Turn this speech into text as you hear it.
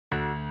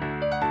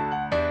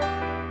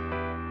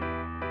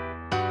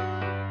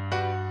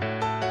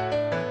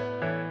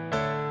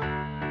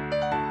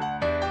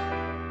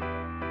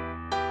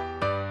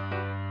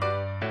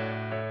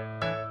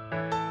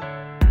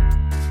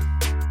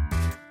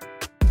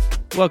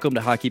Welcome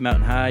to Hockey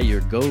Mountain High,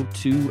 your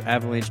go-to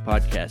Avalanche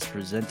podcast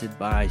presented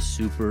by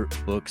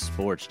Superbook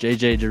Sports.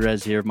 JJ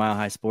Jerez here of Mile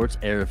High Sports,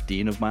 Arif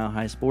Dean of Mile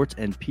High Sports,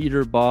 and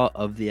Peter Baugh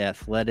of The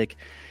Athletic.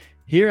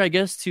 Here, I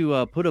guess,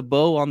 to put a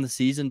bow on the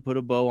season, put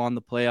a bow on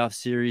the playoff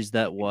series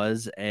that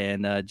was,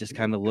 and just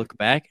kind of look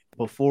back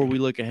before we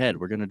look ahead.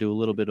 We're going to do a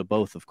little bit of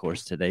both, of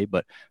course, today.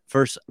 But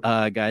first,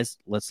 guys,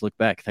 let's look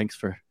back. Thanks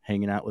for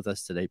hanging out with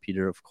us today,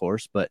 Peter, of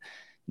course. But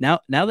now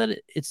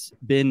that it's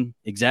been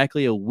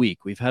exactly a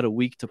week, we've had a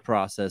week to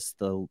process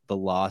the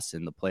loss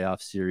in the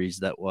playoff series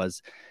that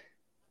was.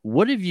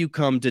 What have you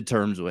come to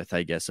terms with,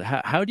 I guess?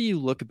 How do you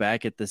look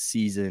back at the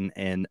season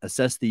and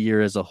assess the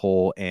year as a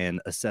whole and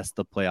assess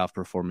the playoff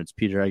performance?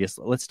 Peter, I guess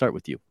let's start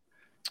with you.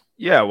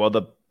 Yeah, well,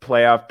 the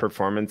playoff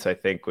performance, I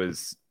think,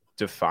 was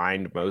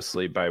defined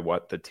mostly by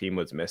what the team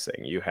was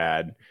missing. You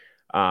had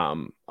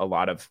a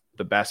lot of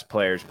the best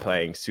players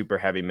playing super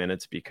heavy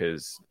minutes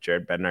because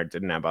Jared Bednar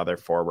didn't have other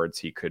forwards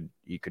he could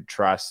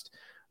trust.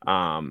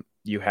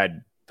 You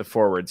had the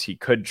forwards he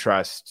could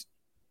trust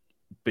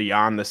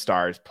beyond the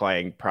stars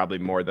playing probably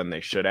more than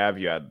they should have.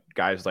 You had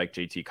guys like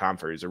JT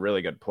Compher, who's a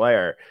really good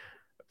player,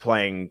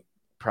 playing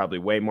probably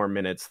way more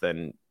minutes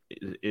than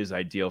is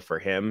ideal for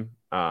him,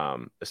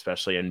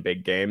 especially in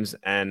big games.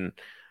 And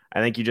I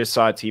think you just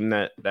saw a team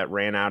that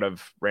ran out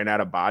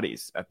of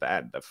bodies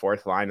at the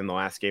fourth line in the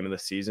last game of the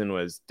season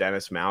was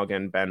Dennis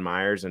Malgin, Ben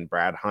Myers, and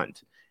Brad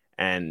Hunt.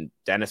 And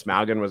Dennis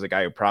Malgin was a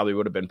guy who probably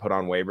would have been put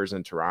on waivers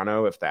in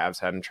Toronto if the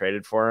Avs hadn't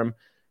traded for him.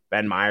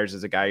 Ben Myers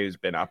is a guy who's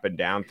been up and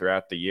down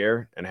throughout the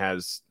year and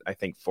has, I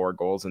think, 4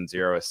 goals and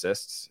 0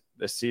 assists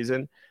this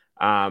season.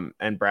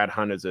 And Brad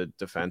Hunt is a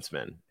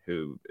defenseman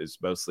who is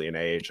mostly an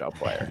AHL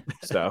player.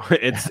 So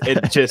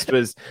it just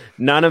was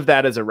none of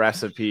that is a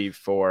recipe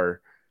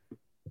for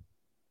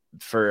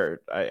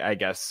I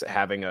guess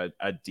having a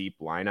deep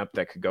lineup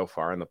that could go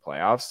far in the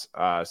playoffs.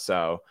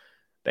 So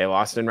they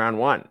lost in round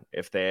 1.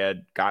 If they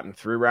had gotten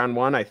through round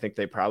 1, I think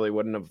they probably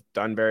wouldn't have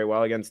done very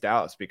well against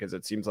Dallas because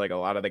it seems like a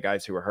lot of the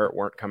guys who were hurt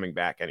weren't coming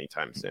back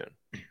anytime soon.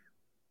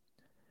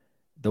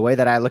 The way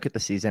that I look at the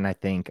season, I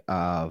think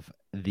of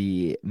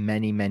the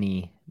many,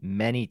 many,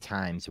 many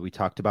times we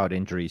talked about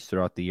injuries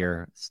throughout the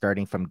year,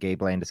 starting from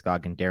Gabe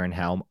Landeskog and Darren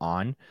Helm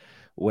on,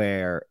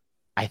 where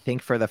I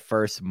think for the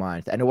first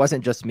month, and it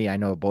wasn't just me, I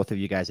know both of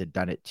you guys had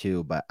done it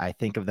too, but I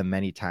think of the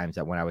many times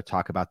that when I would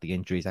talk about the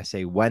injuries, I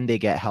say when they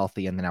get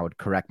healthy, and then I would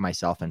correct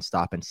myself and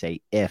stop and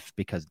say if,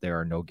 because there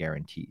are no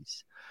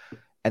guarantees.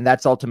 And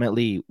that's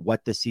ultimately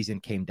what the season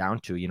came down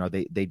to. You know,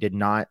 they did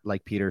not,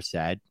 like Peter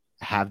said,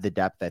 have the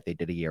depth that they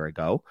did a year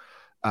ago.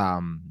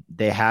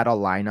 They had a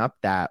lineup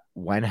that,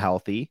 when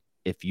healthy,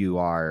 if you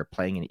are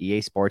playing an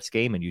EA Sports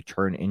game and you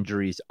turn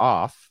injuries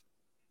off,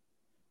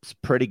 it's a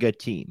pretty good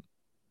team.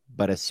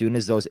 But as soon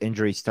as those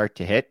injuries start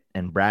to hit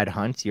and Brad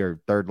Hunt's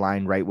your third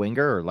line right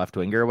winger or left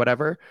winger or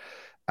whatever,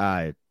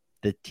 the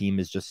team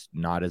is just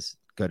not as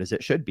good as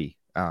it should be.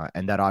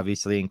 And that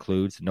obviously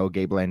includes no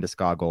Gabe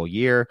Landeskog all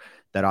year.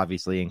 That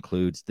obviously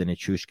includes the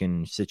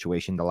Nichushkin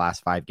situation the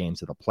last 5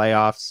 games of the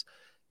playoffs.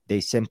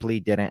 They simply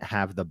didn't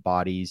have the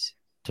bodies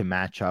to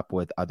match up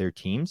with other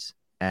teams.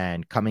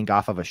 And coming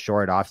off of a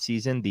short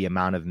offseason, the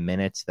amount of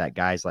minutes that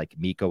guys like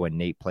Mikko and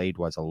Nate played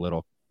was a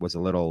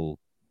little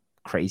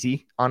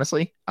crazy,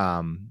 honestly.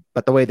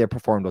 But the way they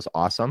performed was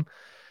awesome.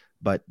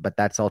 But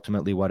that's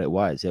ultimately what it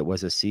was. It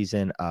was a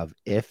season of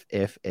if,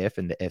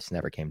 and the ifs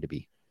never came to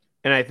be.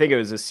 And I think it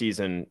was a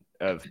season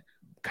of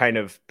kind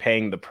of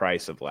paying the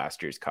price of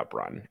last year's cup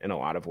run in a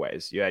lot of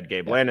ways. You had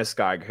Gabe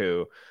Landeskog,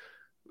 who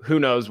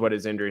knows what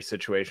his injury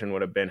situation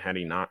would have been had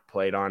he not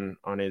played on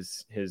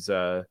his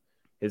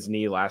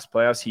knee last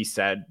playoffs. He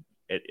said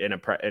it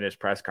in his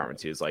press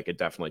conference, he was like, it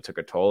definitely took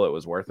a toll. It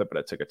was worth it, but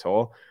it took a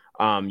toll.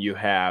 You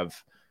have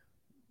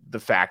the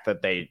fact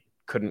that they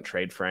couldn't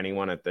trade for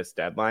anyone at this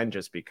deadline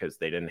just because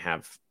they didn't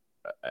have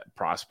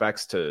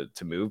prospects to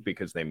move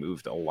because they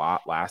moved a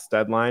lot last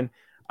deadline.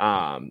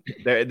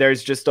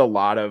 There's just a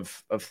lot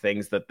of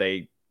things that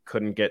they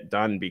couldn't get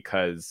done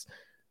because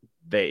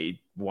they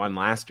won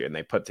last year and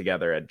they put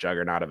together a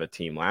juggernaut of a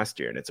team last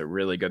year. And it's a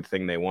really good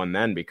thing they won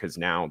then, because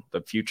now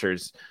the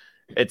futures,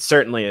 it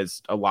certainly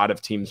is, a lot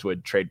of teams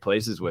would trade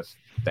places with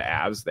the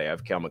Avs. They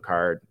have Cale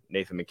Makar,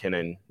 Nathan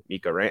McKinnon,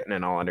 Mikko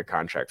Rantanen all under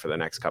contract for the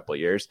next couple of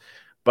years.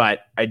 But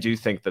I do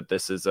think that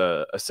this is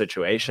a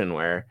situation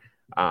where,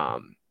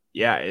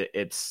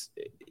 it's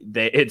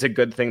a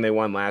good thing they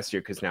won last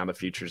year because now the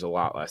future's a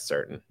lot less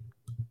certain.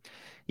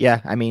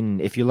 Yeah, I mean,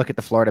 if you look at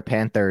the Florida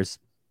Panthers,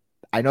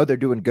 I know they're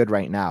doing good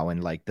right now,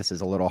 and like this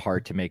is a little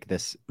hard to make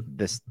this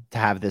to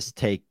have this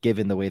take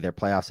given the way their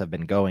playoffs have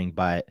been going,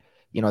 but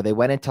you know, they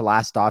went into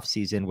last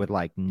offseason with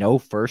like no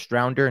first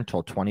rounder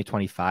until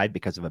 2025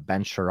 because of a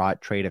Ben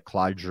Sherratt trade, a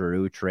Claude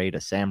Giroux trade,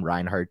 a Sam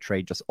Reinhart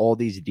trade, just all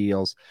these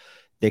deals.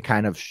 They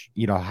kind of,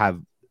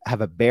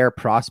 have a bare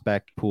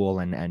prospect pool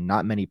and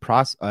not many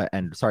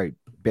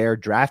bare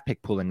draft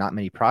pick pool and not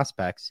many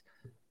prospects,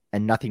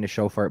 and nothing to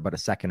show for it but a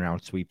second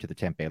round sweep to the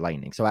Tampa Bay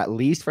Lightning. So at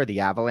least for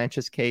the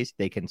Avalanche's case,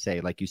 they can say,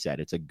 like you said,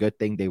 it's a good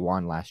thing they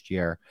won last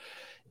year.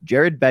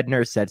 Jared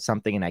Bednar said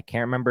something, and I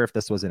can't remember if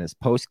this was in his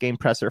post-game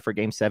presser for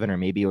Game 7 or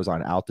maybe it was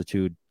on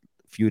Altitude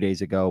a few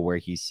days ago, where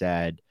he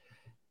said,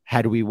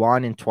 had we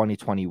won in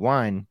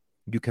 2021,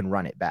 you can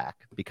run it back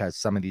because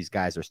some of these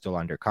guys are still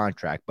under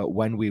contract. But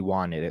when we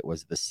won it, it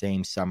was the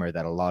same summer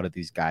that a lot of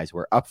these guys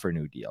were up for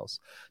new deals.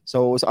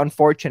 So it was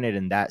unfortunate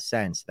in that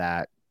sense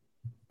that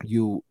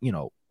you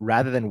know,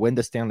 rather than win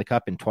the Stanley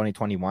Cup in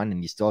 2021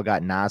 and you still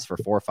got Nas for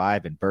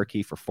 4.5 and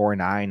Berkey for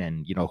 4.9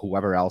 and, you know,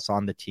 whoever else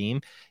on the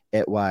team,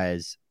 it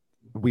was,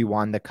 we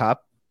won the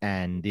cup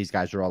and these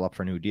guys are all up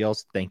for new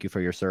deals. Thank you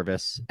for your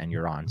service and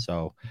you're on.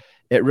 So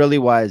it really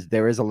was,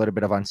 there is a little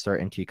bit of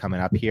uncertainty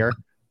coming up here.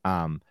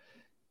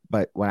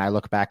 But when I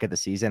look back at the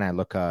season, I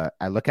look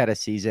at a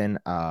season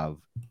of,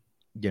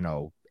 you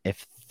know,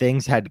 if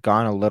things had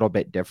gone a little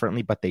bit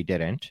differently, but they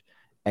didn't.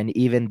 And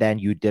even then,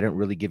 you didn't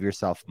really give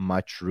yourself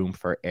much room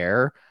for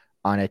error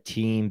on a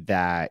team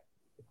that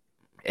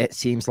it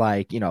seems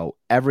like, you know,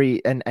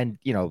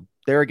 you know,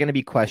 there are going to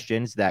be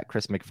questions that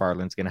Chris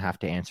McFarland's going to have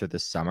to answer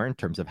this summer in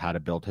terms of how to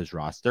build his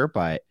roster.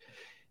 But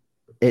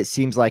it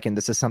seems like, and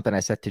this is something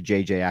I said to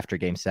JJ after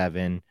Game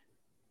 7,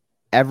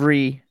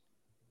 every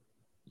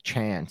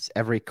chance,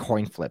 every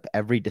coin flip,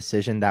 every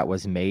decision that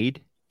was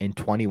made in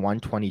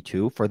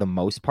 21-22, for the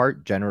most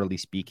part, generally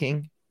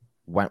speaking,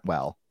 went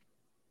well.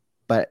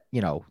 But,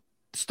 you know,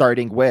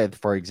 starting with,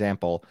 for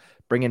example,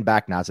 bringing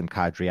back Nazem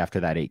Kadri after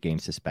that 8-game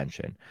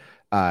suspension,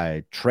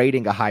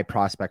 trading a high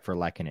prospect for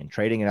Lehkonen,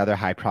 trading another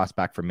high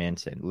prospect for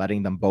Manson,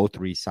 letting them both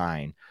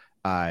re-sign,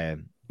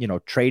 you know,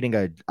 trading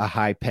a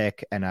high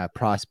pick and a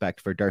prospect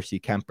for Darcy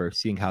Kemper,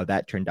 seeing how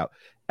that turned out.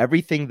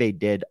 Everything they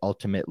did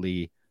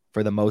ultimately,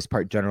 for the most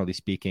part, generally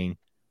speaking,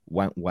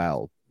 went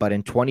well. But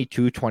in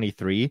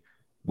 22-23,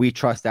 we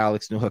trust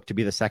Alex Newhook to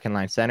be the second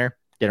line center.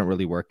 Didn't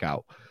really work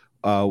out.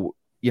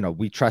 You know,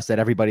 we trust that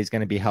everybody's going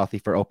to be healthy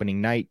for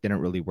opening night. Didn't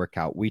really work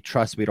out. We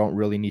trust we don't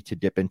really need to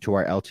dip into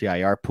our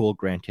LTIR pool.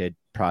 Granted,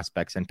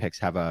 prospects and picks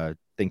have a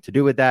thing to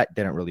do with that.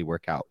 Didn't really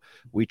work out.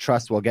 We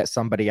trust we'll get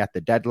somebody at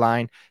the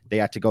deadline. They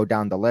had to go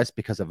down the list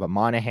because of a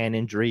Monahan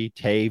injury,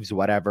 Taves,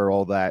 whatever,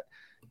 all that.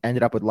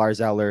 Ended up with Lars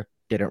Eller.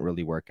 Didn't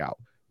really work out.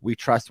 We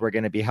trust we're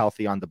going to be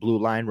healthy on the blue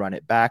line, run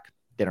it back.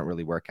 Didn't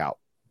really work out.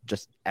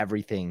 Just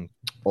everything,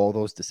 all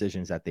those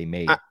decisions that they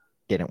made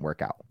didn't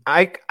work out.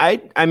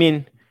 I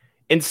mean,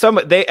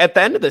 they at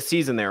the end of the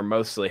season, they were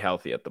mostly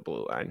healthy at the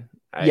blue line.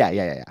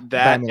 Yeah.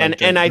 That, I mean,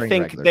 like, and I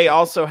think they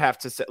also have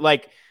to say,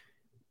 like,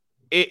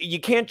 you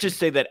can't just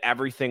say that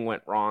everything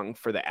went wrong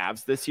for the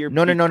Avs this year.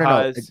 No.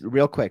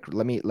 Real quick,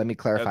 let me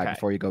clarify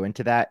before you go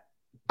into that.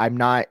 I'm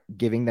not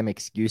giving them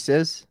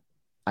excuses.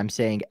 I'm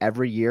saying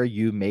every year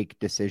you make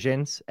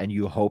decisions and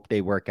you hope they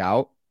work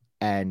out.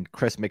 And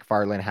Chris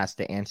McFarland has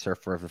to answer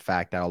for the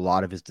fact that a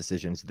lot of his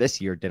decisions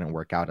this year didn't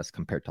work out as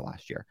compared to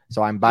last year.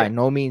 So I'm by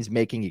no means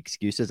making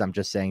excuses. I'm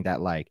just saying that,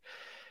 like,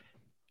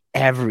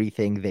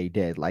 everything they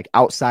did, like,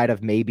 outside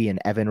of maybe an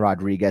Evan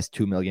Rodriguez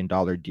 $2 million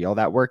deal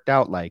that worked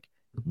out, like,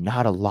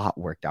 not a lot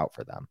worked out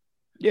for them.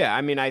 Yeah,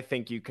 I mean, I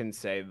think you can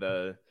say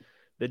the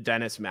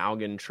Dennis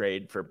Malgin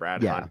trade for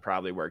Brad Hunt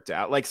probably worked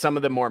out. Like, some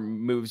of the more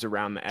moves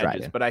around the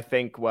edges. But I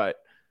think what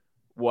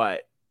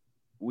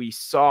we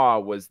saw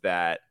was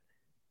that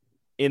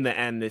in the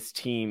end, this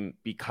team,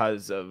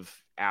 because of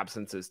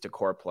absences to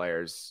core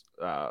players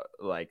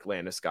like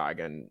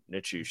Landeskog,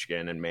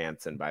 Nichushkin, and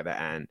Manson by the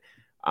end,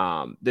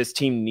 this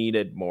team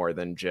needed more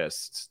than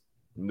just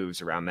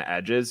moves around the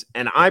edges.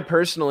 And I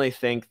personally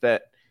think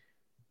that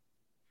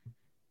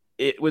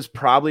it was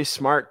probably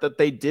smart that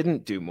they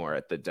didn't do more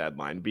at the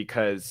deadline,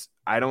 because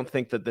I don't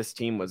think that this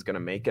team was going to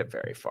make it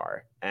very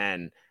far.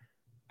 And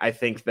I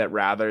think that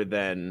rather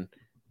than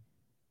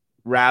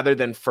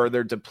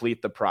further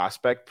deplete the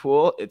prospect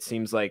pool, it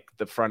seems like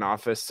the front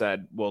office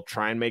said, we'll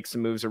try and make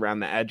some moves around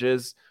the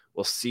edges.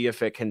 We'll see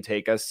if it can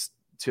take us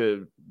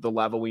to the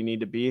level we need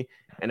to be.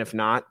 And if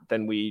not,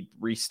 then we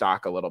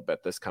restock a little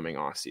bit this coming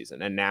off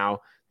season. And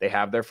now they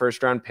have their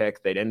first round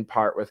pick. They didn't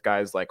part with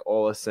guys like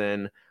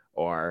Olesen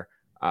or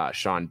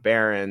Sean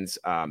Behrens.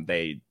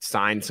 They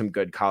signed some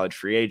good college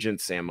free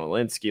agents. Sam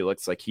Malinsky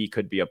looks like he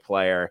could be a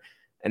player.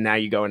 And now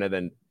you go into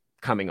the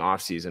coming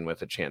off season with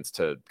a chance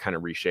to kind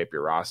of reshape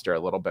your roster a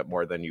little bit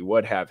more than you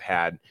would have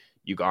had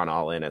you gone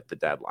all in at the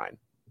deadline.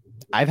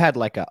 I've had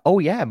like a, oh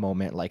yeah,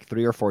 moment like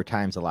 3 or 4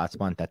 times the last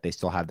month that they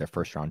still have their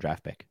first round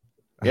draft pick.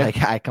 Yeah.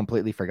 Like, I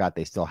completely forgot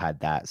they still had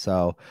that.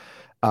 So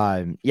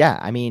yeah,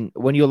 I mean,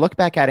 when you look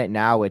back at it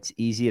now, it's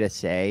easy to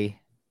say,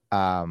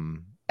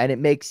 and it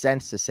makes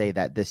sense to say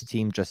that this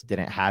team just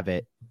didn't have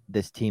it.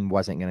 This team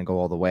wasn't going to go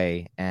all the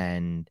way.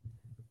 And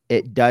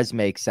it does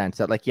make sense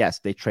that, like, yes,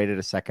 they traded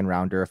a second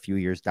rounder a few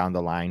years down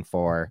the line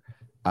for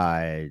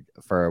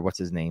what's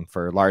his name,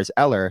 for Lars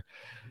Eller.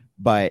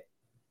 But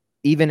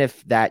even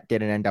if that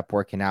didn't end up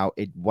working out,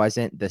 it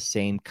wasn't the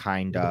same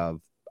kind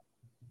of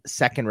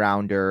second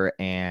rounder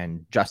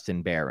and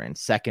Justin Barron,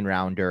 second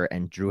rounder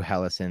and Drew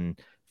Hellison,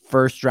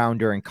 first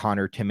rounder and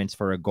Connor Timmins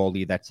for a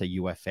goalie that's a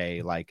UFA.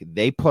 Like,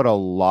 they put a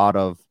lot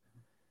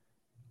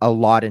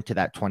into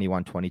that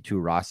 21-22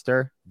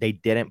 roster. They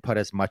didn't put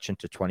as much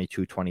into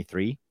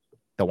 22-23.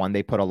 the one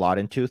they put a lot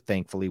into,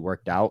 thankfully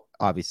worked out,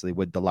 obviously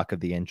with the luck of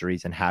the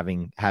injuries and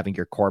having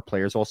your core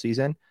players all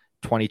season.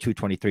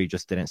 22-23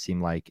 just didn't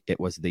seem like it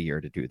was the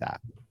year to do that.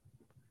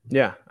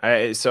 Yeah.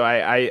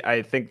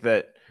 I think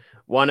that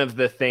one of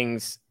the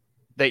things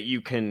that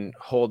you can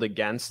hold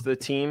against the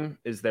team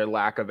is their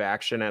lack of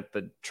action at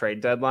the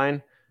trade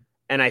deadline.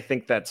 And I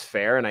think that's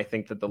fair. And I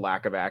think that the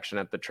lack of action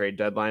at the trade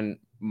deadline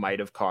might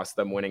have cost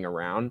them winning a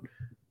round.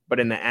 But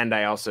in the end,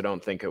 I also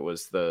don't think it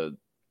was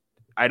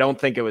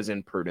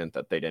imprudent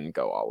that they didn't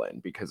go all in,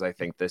 because I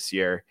think this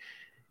year,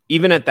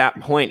 even at that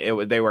point,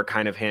 they were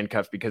kind of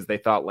handcuffed because they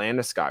thought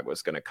Landeskog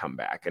was going to come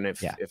back. And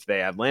if they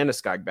had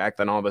Landeskog back,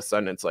 then all of a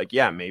sudden it's like,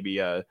 yeah, maybe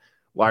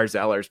Lars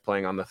Eller's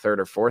playing on the third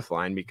or fourth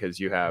line because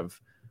you have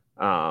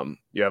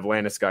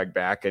Landeskog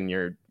back and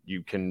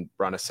you can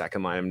run a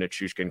second line of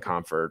Nichushkin,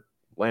 Comfort,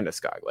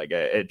 Landeskog. Like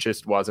it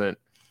just wasn't.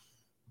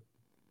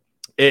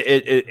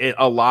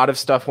 A lot of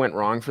stuff went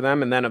wrong for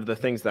them, and then of the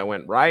things that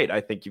went right,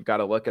 I think you've got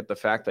to look at the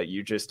fact that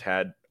you just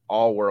had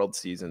all world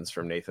seasons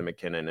from Nathan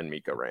MacKinnon and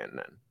Mikko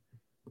Rantanen.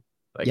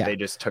 They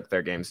just took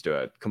their games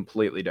to a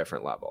completely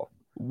different level.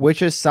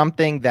 Which is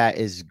something that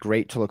is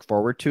great to look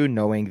forward to,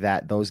 knowing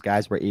that those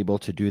guys were able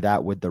to do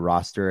that with the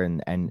roster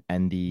and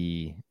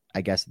the,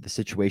 I guess, the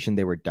situation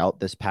they were dealt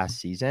this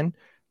past season.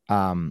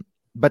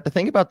 But the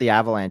thing about the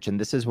Avalanche, and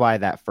this is why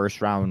that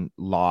first round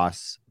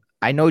loss,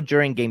 I know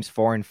during games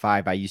 4 and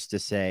 5, I used to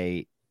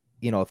say,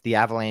 if the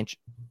Avalanche,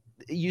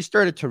 you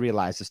started to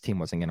realize this team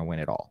wasn't going to win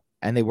it all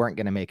and they weren't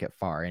going to make it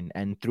far.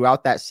 And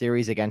throughout that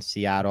series against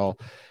Seattle,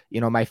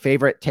 my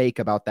favorite take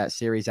about that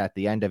series at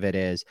the end of it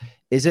is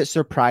it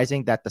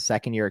surprising that the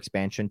second year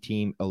expansion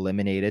team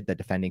eliminated the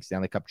defending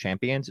Stanley Cup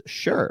champions?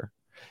 Sure.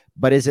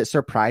 But is it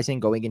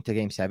surprising going into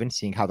game 7,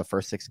 seeing how the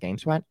first 6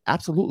 games went?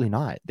 Absolutely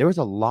not. There was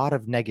a lot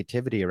of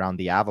negativity around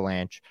the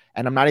Avalanche,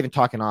 and I'm not even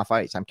talking off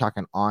ice. I'm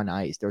talking on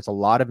ice. There was a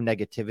lot of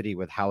negativity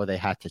with how they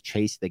had to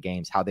chase the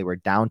games, how they were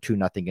down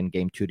 2-0 in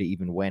game 2 to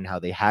even win, how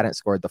they hadn't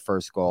scored the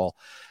first goal,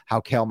 how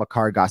Cale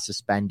Makar got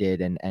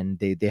suspended, and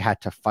they had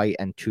to fight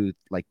and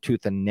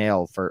tooth and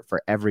nail for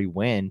every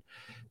win,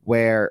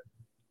 where,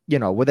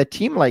 with a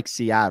team like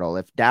Seattle,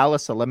 if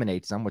Dallas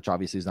eliminates them, which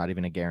obviously is not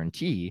even a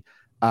guarantee,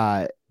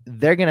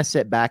 they're going to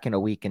sit back in a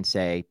week and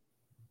say,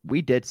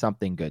 we did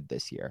something good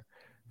this year.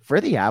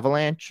 For the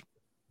Avalanche,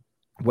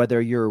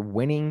 whether you're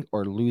winning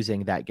or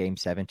losing that game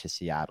 7 to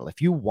Seattle,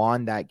 if you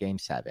won that game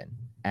 7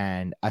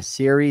 and a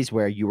series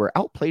where you were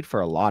outplayed for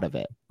a lot of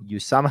it, you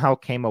somehow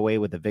came away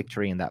with a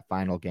victory in that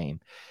final game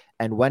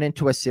and went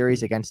into a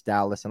series against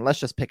Dallas, and let's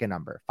just pick a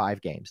number,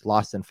 5 games,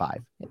 lost in 5.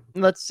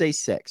 Let's say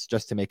 6,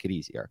 just to make it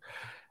easier.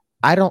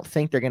 I don't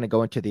think they're going to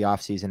go into the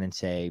offseason and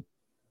say,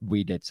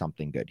 we did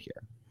something good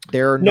here.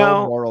 There are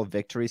no moral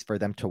victories for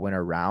them to win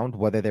a round,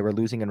 whether they were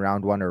losing in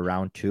round 1 or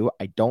round 2.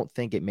 I don't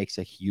think it makes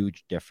a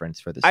huge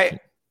difference for this team.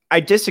 I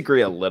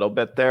disagree a little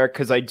bit there,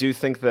 because I do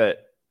think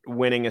that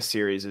winning a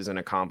series is an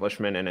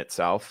accomplishment in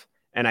itself.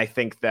 And I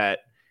think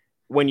that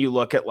when you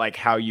look at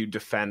how you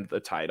defend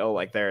the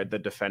title, they're the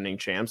defending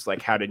champs,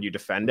 how did you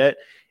defend it?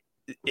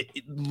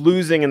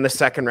 Losing in the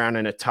second round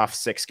in a tough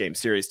 6-game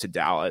series to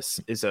Dallas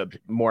is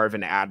more of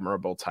an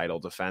admirable title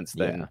defense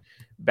than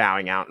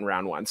bowing out in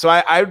round 1. So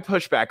I would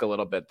push back a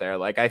little bit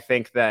there. I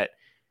think that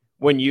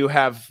when you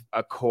have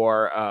a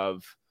core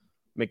of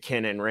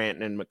MacKinnon,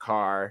 Rantanen,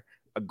 Makar,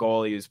 a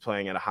goalie who's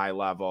playing at a high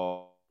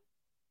level,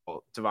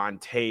 Devon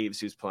Taves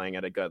who's playing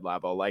at a good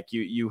level,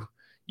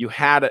 you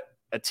had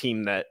a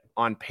team that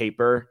on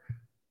paper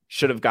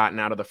should have gotten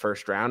out of the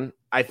first round.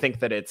 I think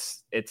that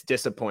it's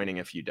disappointing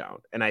if you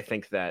don't. And I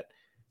think that,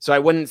 so I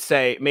wouldn't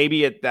say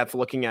maybe that's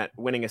looking at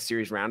winning a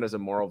series round as a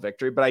moral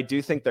victory, but I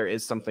do think there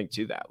is something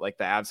to that.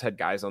 The Avs had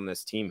guys on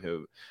this team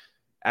who,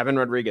 Evan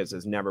Rodriguez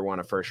has never won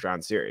a first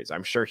round series.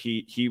 I'm sure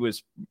he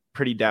was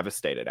pretty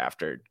devastated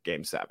after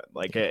game 7.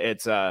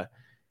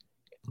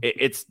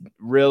 It's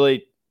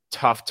really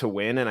tough to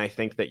win. And I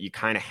think that you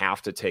kind of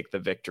have to take the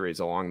victories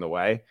along the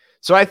way.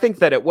 So I think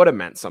that it would have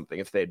meant something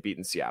if they had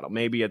beaten Seattle.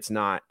 Maybe it's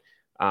not,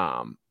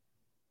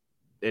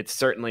 it's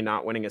certainly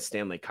not winning a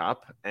Stanley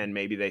Cup, and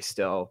maybe they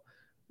still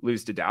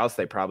lose to Dallas.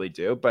 They probably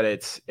do, but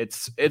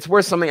it's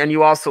worth something. And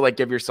you also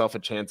give yourself a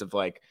chance of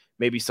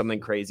maybe something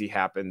crazy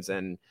happens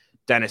and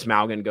Dennis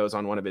Malgin goes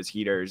on one of his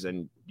heaters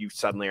and you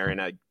suddenly are in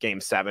a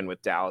game 7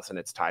 with Dallas and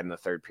it's tied in the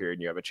third period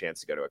and you have a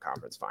chance to go to a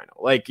conference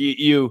final.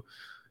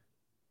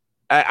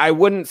 I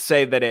wouldn't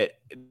say that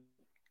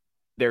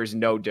there's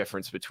no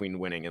difference between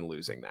winning and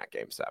losing that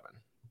game 7.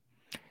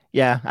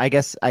 Yeah, I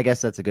guess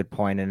that's a good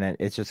point, and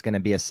it's just going to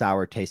be a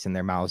sour taste in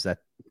their mouths that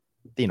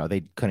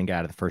they couldn't get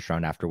out of the first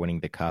round after winning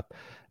the cup.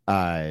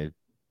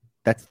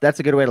 That's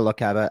a good way to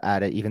look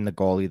at it. Even the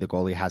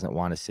goalie hasn't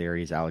won a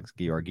series. Alex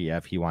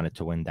Georgiev, he wanted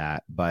to win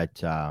that,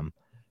 but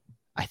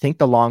I think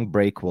the long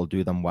break will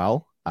do them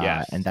well.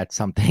 Yes. And that's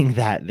something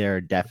that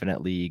they're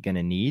definitely going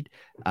to need.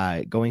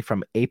 Going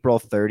from April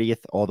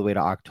 30th all the way to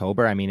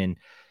October. I mean, and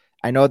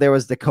I know there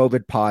was the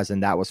COVID pause,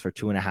 and that was for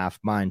 2.5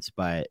 months,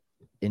 but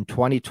in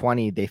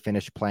 2020, they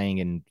finished playing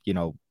in,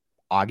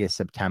 August,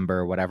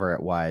 September, whatever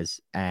it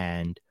was.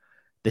 And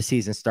the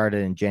season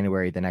started in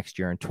January the next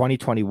year. In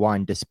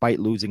 2021, despite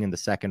losing in the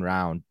second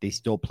round, they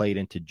still played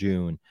into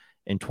June.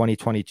 In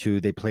 2022,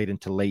 they played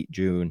into late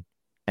June.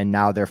 And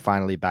now they're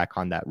finally back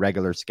on that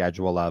regular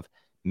schedule of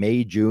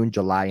May, June,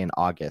 July, and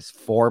August.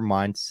 4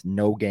 months,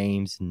 no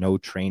games, no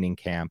training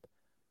camp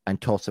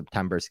until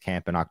September's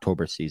camp and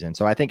October season.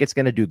 So I think it's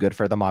going to do good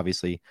for them.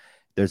 Obviously,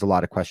 there's a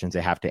lot of questions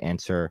they have to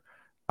answer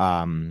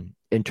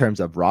in terms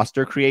of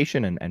roster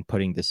creation and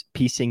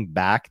piecing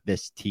back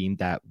this team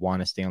that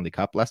won a Stanley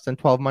Cup less than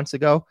 12 months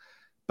ago.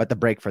 But the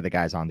break for the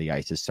guys on the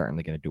ice is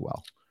certainly going to do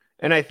well.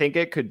 And I think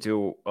it could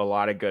do a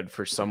lot of good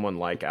for someone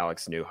like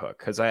Alex Newhook,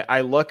 because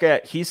I look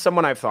at, he's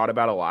someone I've thought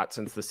about a lot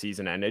since the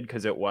season ended,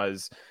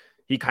 because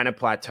he kind of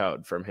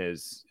plateaued from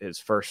his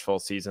first full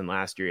season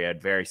last year. He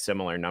had very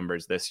similar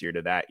numbers this year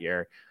to that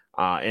year,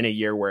 in a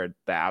year where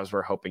the Avs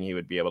were hoping he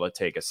would be able to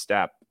take a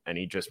step, and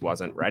he just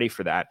wasn't ready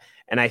for that.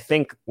 And I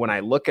think when I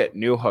look at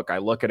Newhook, I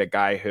look at a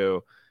guy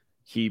who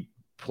he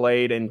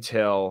played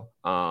until,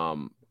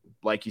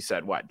 like you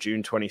said,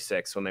 June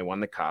 26th when they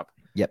won the Cup.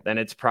 Yep. Then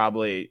it's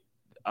probably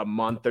a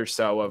month or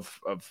so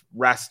of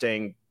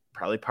resting,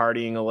 probably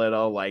partying a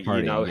little,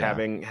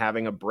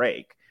 having a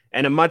break,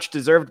 and a much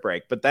deserved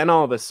break. But then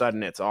all of a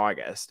sudden it's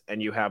August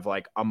and you have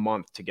like a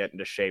month to get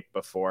into shape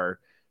before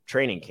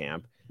training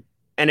camp.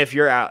 And if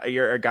you're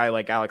a guy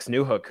like Alex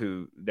Newhook,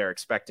 who they're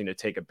expecting to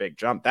take a big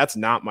jump, that's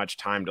not much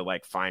time to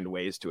like find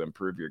ways to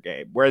improve your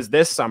game. Whereas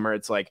this summer,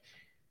 it's like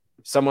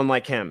someone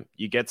like him,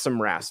 you get some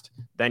rest,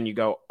 then you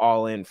go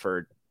all in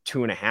for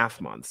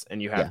 2.5 months,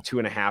 and you have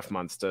 2.5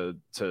 months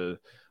to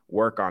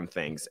work on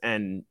things.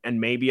 And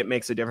maybe it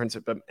makes a difference,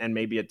 and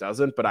maybe it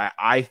doesn't. But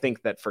I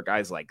think that for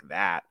guys like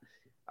that,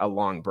 a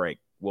long break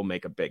will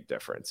make a big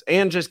difference.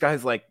 And just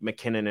guys like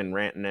McKinnon and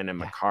Rantanen and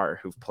Makar,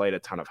 who've played a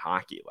ton of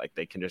hockey, like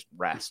they can just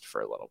rest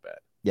for a little bit.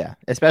 Yeah,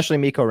 especially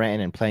Mikko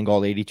Rantanen playing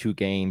all 82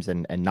 games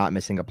and not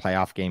missing a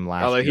playoff game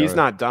last year. Although he's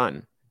not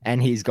done.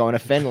 And he's going to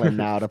Finland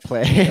now to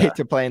play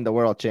to play in the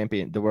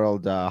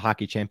World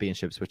Hockey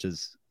Championships, which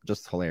is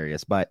just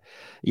hilarious. But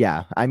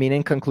yeah, I mean,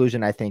 in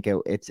conclusion, I think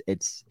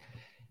it's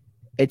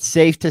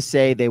safe to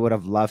say they would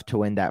have loved to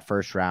win that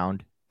first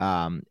round.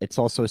 It's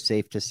also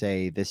safe to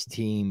say this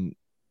team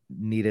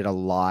needed a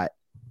lot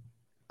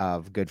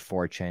of good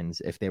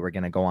fortunes if they were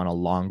going to go on a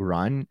long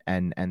run,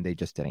 and they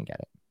just didn't get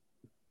it.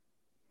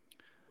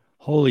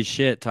 Holy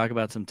shit. Talk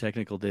about some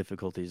technical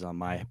difficulties on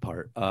my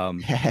part.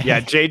 Yeah,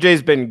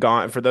 JJ's been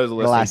gone. For those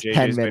listening,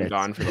 JJ's been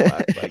gone for the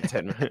last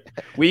 10 minutes.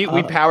 We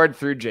powered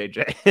through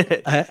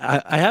JJ.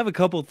 I have a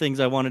couple of things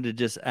I wanted to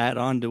just add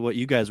on to what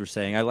you guys were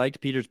saying. I liked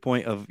Peter's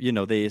point of,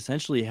 they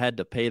essentially had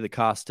to pay the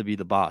cost to be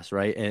the boss,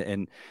 right?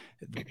 And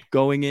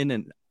going in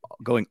and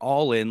going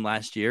all in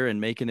last year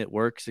and making it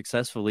work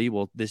successfully.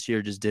 Well, this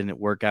year just didn't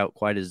work out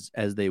quite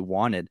as they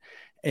wanted.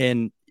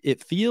 And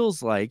it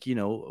feels like,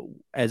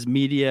 as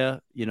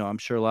media, I'm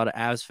sure a lot of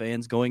Avs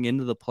fans going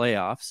into the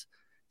playoffs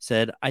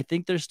said, I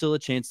think there's still a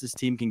chance this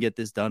team can get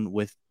this done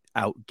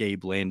without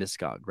Gabe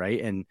Landeskog,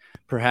 right? And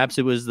perhaps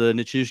it was the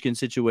Nichushkin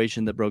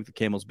situation that broke the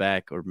camel's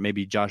back, or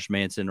maybe Josh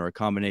Manson, or a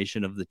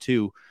combination of the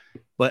two.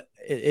 But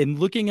in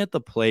looking at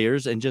the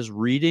players and just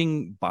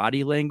reading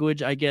body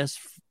language, I guess,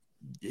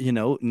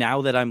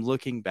 now that I'm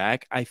looking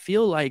back, I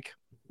feel like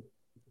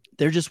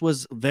there just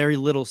was very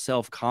little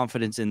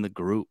self-confidence in the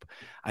group.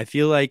 I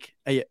feel like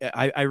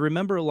I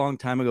remember a long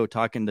time ago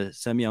talking to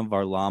Semyon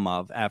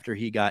Varlamov after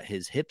he got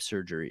his hip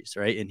surgeries,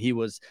 right? And he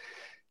was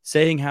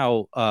saying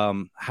how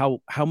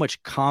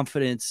much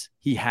confidence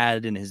he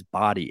had in his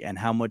body, and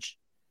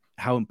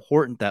how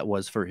important that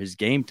was for his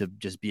game to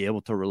just be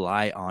able to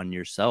rely on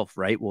yourself,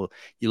 right? Well,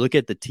 you look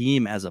at the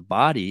team as a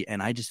body,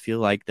 and I just feel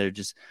like there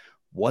just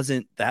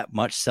wasn't that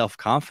much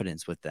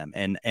self-confidence with them.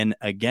 And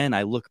again,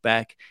 I look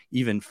back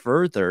even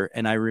further,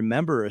 and I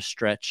remember a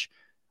stretch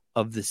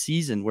of the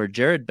season where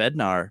Jared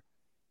Bednar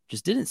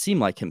just didn't seem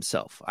like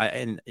himself.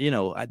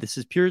 This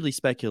is purely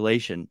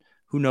speculation.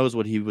 Who knows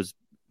what he was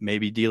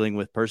maybe dealing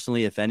with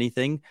personally, if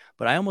anything,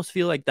 but I almost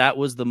feel like that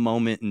was the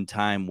moment in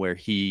time where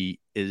he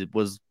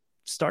was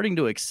starting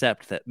to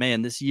accept that,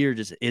 man, this year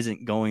just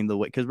isn't going the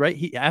way. Cause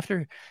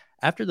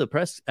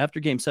after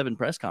Game 7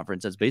 press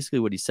conference, that's basically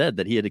what he said,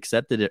 that he had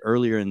accepted it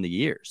earlier in the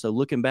year. So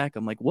looking back,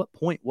 I'm like, what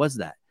point was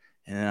that?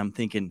 And I'm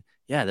thinking,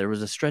 yeah, there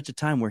was a stretch of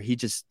time where he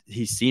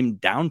seemed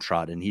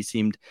downtrodden. He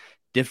seemed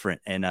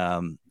different. And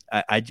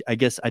I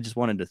guess I just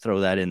wanted to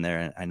throw that in there.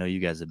 And I know you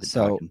guys have been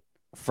talking.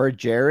 For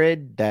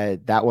Jared,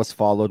 that was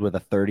followed with a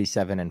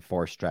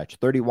 37-4 stretch,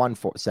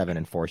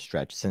 31-7-4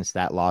 stretch since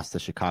that loss to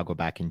Chicago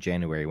back in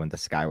January when the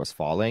sky was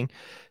falling.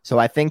 So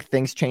I think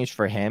things changed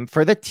for him.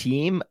 For the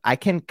team, I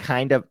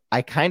kind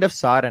of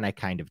saw it and I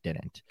kind of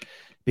didn't.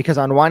 Because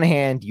on one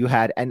hand, you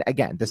had, and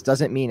again, this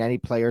doesn't mean any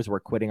players were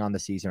quitting on the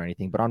season or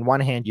anything, but on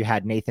one hand, you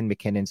had Nathan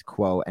McKinnon's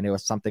quote, and it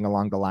was something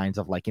along the lines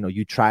of like,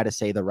 you try to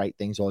say the right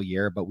things all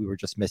year, but we were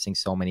just missing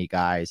so many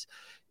guys.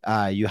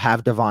 You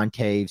have Devon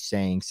Toews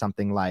saying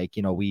something like,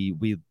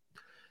 we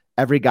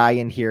every guy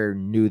in here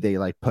knew they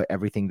like put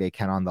everything they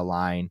can on the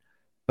line,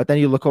 But then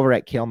you look over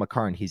at Cale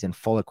Makar, and he's in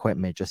full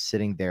equipment, just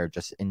sitting there,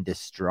 just in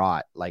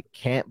distraught. Like,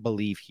 can't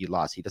believe he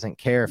lost. He doesn't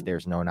care if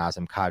there's no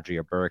Nazem Kadri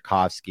or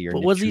Burakovsky or. But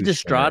Nick was he Schuster.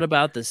 distraught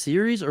about the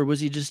series, or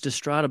was he just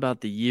distraught about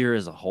the year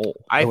as a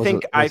whole? I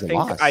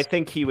It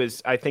think he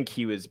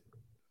was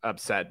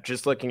upset.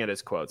 Just looking at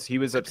his quotes, he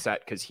was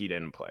upset because he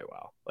didn't play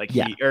well. Like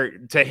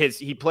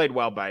he played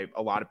well by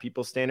a lot of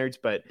people's standards,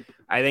 but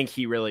I think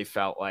he really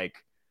felt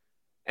like,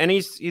 and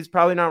he's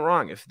probably not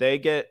wrong. If they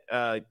get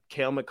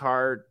Cale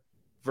Makar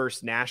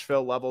versus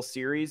Nashville level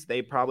series,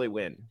 they probably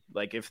win.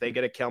 Like if they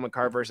get a Cale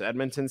Makar versus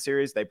Edmonton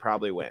series, they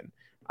probably win.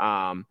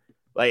 I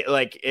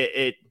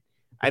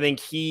think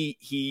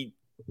he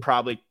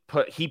probably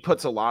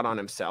puts a lot on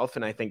himself,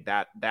 and I think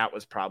that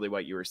was probably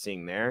what you were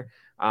seeing there.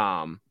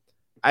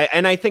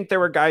 I think there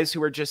were guys who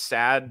were just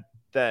sad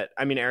that,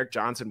 I mean, Erik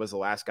Johnson was the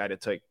last guy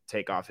to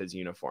take off his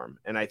uniform,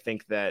 and I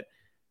think that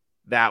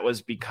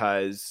was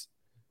because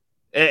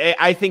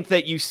I think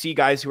that you see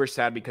guys who are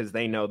sad because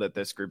they know that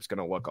this group's going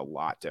to look a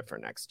lot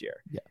different next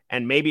year. Yeah.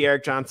 And maybe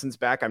Erik Johnson's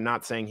back. I'm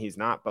not saying he's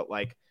not, but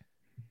like,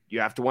 you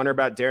have to wonder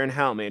about Darren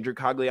Helm, Andrew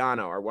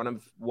Cogliano, or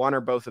one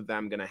or both of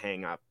them going to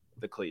hang up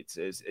the cleats.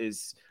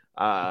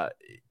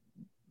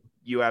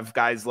 You have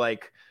guys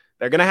like,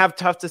 they're going to have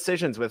tough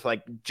decisions with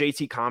like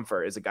JT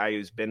Compher is a guy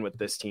who's been with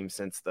this team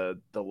since the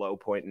low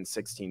point in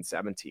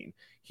 16-17.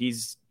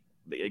 He's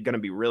going to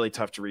be really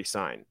tough to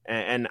re-sign.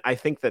 And I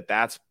think that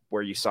that's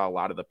where you saw a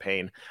lot of the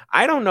pain.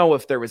 I don't know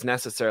if there was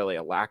necessarily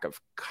a lack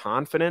of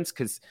confidence,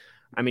 because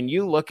I mean,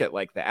 you look at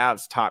like the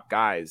Avs top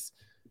guys,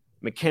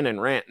 McKinnon,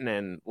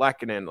 Rantanen,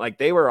 Lehkonen, like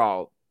they were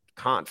all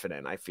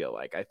confident. I feel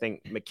like, I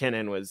think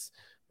McKinnon was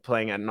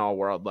playing at an all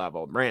world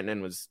level.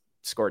 Rantanen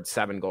scored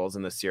 7 goals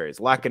in the series.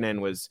 Lehkonen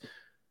was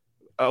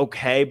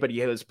okay, but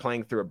he was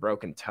playing through a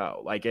broken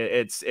toe. Like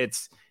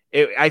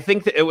I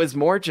think that it was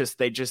more just,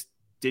 they just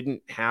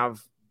didn't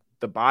have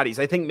the bodies.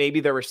 I think maybe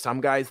there were some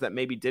guys that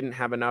maybe didn't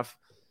have enough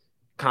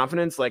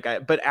confidence.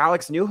 But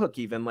Alex Newhook,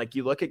 even like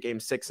you look at game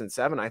 6 and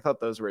 7, I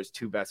thought those were his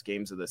 2 best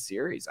games of the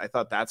series. I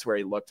thought that's where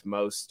he looked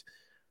most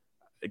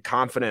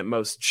confident,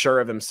 most sure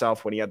of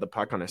himself when he had the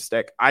puck on his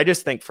stick. I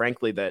just think,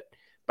 frankly, that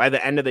by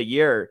the end of the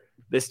year,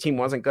 this team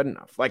wasn't good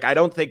enough. Like, I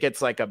don't think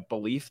it's like a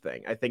belief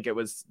thing. I think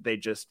they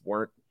just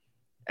weren't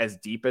as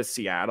deep as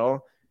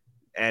Seattle,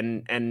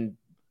 and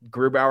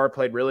Grubauer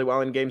played really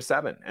well in game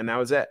 7, and that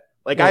was it.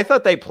 Like, I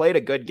thought they played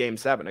a good game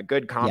 7, a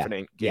good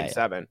confident game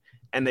 7,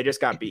 and they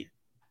just got beat.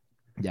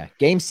 Yeah.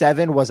 Game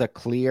 7 was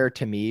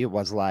to me,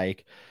 was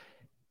like,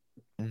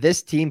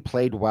 this team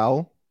played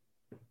well,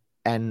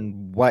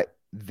 and what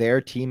their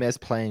team is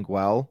playing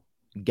well,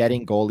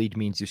 getting goalied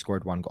means you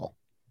scored 1 goal.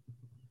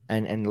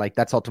 And like,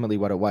 that's ultimately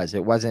what it was.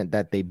 It wasn't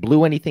that they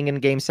blew anything in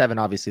game 7.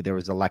 Obviously there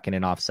was a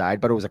Lehkonen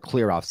offside, but it was a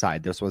clear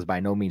offside. This was by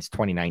no means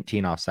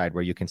 2019 offside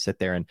where you can sit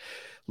there and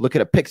look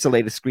at a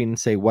pixelated screen and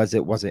say, was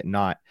it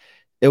not?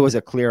 It was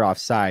a clear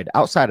offside.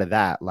 Outside of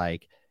that,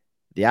 like,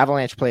 the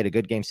Avalanche played a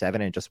good game 7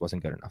 and it just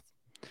wasn't good enough.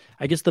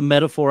 I guess the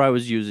metaphor I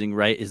was using,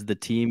 right, is the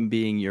team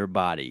being your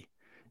body.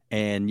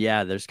 And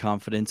yeah, there's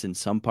confidence in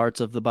some parts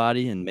of the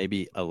body and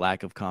maybe a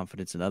lack of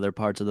confidence in other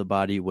parts of the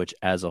body, which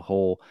as a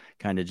whole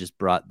kind of just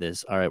brought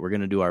this, all right, we're going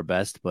to do our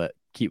best, but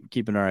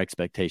keeping our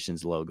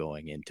expectations low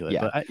going into it.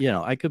 Yeah. But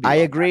I could be I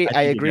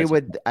agree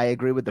with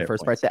the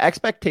first part. The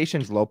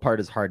expectations low part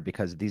is hard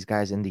because these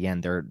guys in the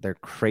end, they're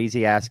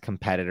crazy ass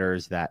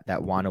competitors that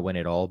want to win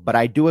it all. But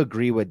I do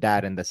agree with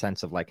that in the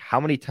sense of like,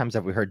 how many times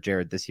have we heard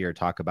Jared this year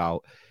talk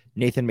about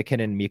Nathan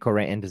McKinnon, Mikko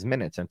Rantanen's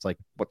minutes? And it's like,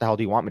 what the hell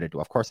do you want me to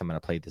do? Of course I'm going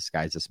to play this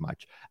guys this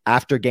much.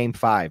 After game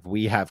 5,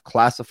 we have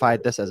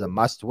classified this as a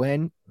must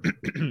win.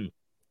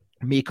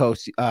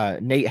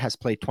 Nate has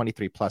played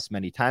 23 plus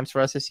many times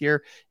for us this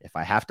year. If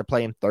I have to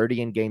play him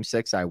 30 in game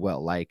 6, I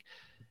will. Like,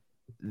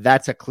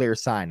 that's a clear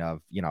sign of,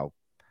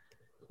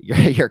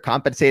 you're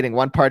compensating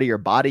one part of your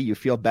body. You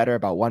feel better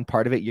about one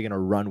part of it. You're going to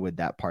run with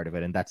that part of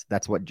it. And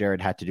that's what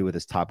Jared had to do with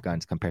his Top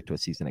Guns compared to a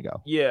season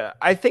ago. Yeah.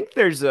 I think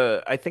there's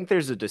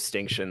a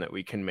distinction that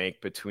we can make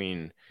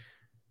between,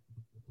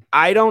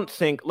 I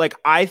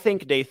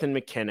think Nathan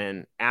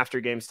McKinnon after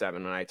game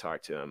 7, when I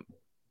talked to him,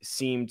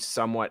 seemed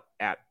somewhat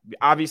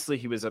obviously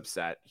he was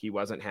upset. He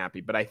wasn't happy,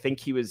 but I think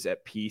he was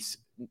at peace,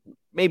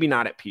 maybe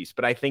not at peace,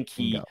 but I think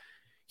he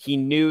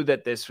knew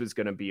that this was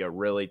going to be a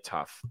really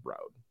tough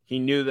road. He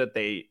knew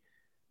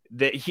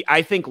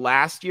I think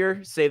last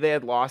year, say they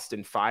had lost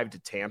in 5 to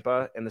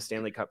Tampa in the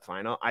Stanley Cup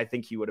final, I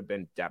think he would have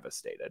been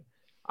devastated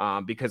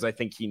because I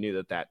think he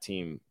knew that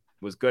team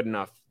was good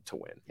enough to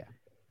win. Yeah.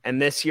 And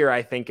this year,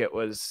 I think it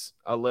was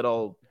a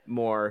little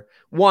more,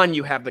 one,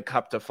 you have the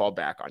cup to fall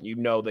back on. You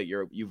know that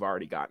you've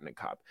already gotten a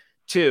cup.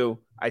 2,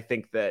 I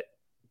think that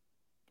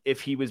if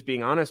he was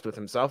being honest with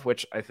himself,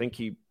 which I think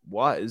he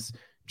was,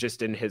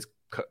 just in his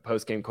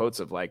post-game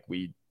quotes of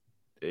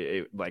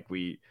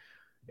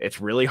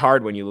it's really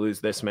hard when you lose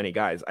this many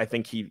guys. I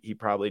think he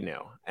probably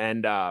knew.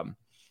 And,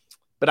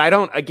 but I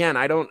don't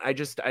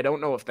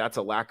know if that's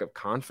a lack of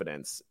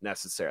confidence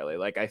necessarily.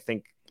 Like, I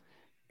think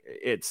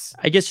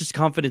I guess just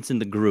confidence in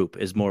the group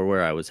is more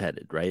where I was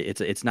headed, right?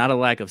 It's not a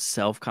lack of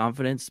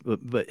self-confidence,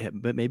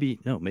 but maybe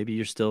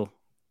you're still.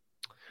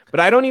 But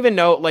I don't even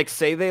know, like,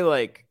 say they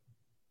like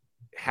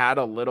had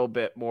a little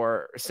bit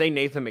more, say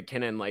Nathan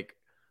MacKinnon like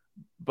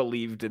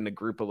believed in the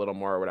group a little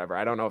more or whatever.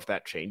 I don't know if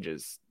that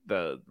changes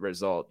the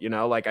result,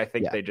 like I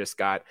think they just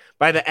got,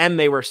 by the end,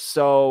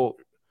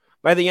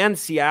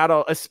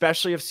 Seattle,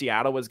 especially if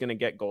Seattle was going to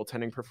get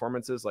goaltending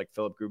performances like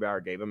Philip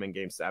Grubauer gave them in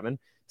Game 7,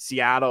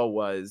 Seattle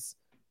was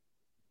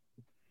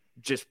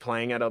just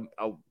playing at a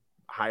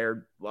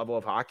higher level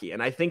of hockey.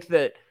 And I think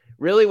that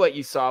really what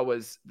you saw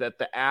was that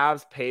the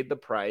Avs paid the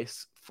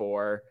price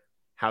for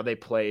how they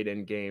played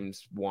in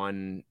games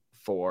 1,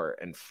 4,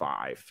 and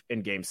 5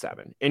 in Game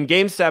 7. In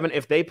Game 7,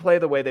 if they play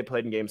the way they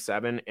played in Game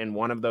 7 and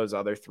one of those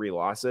other 3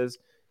 losses,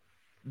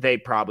 they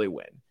probably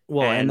win.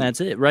 Well, and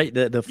that's it, right?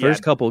 The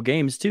first couple of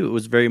games, too, it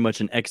was very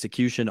much an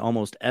execution,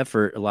 almost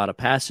effort, a lot of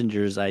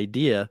passengers'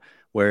 idea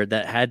where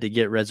that had to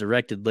get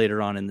resurrected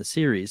later on in the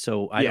series.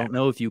 So I don't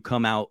know if you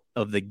come out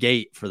of the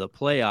gate for the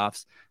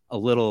playoffs a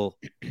little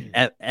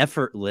not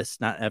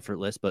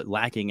effortless, but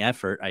lacking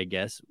effort, I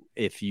guess,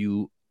 if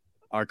you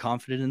are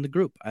confident in the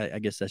group. I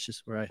guess that's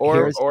just where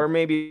or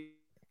maybe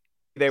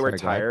they were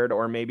tired,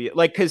 or maybe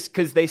like,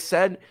 because they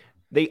said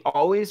they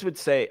always would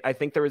say, I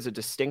think there was a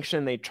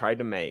distinction they tried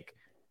to make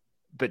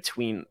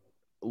between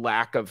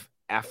lack of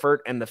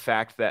effort and the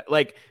fact that,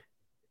 like,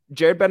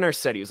 Jared Bednar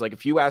said, he was like,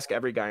 if you ask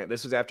every guy,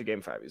 this was after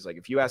Game 5, he's like,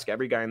 if you ask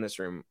every guy in this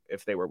room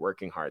if they were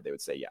working hard, they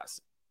would say yes.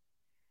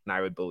 And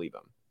I would believe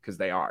them, because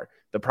they are.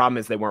 The problem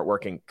is they weren't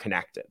working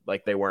connected.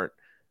 Like, they weren't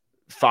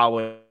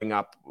following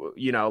up,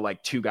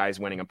 like 2 guys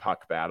winning a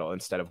puck battle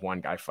instead of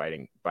 1 guy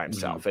fighting by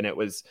himself. Mm-hmm. And it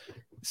was,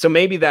 so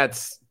maybe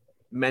that's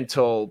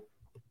mental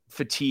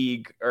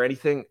fatigue or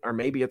anything, or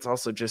maybe it's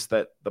also just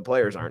that the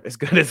players aren't as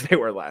good as they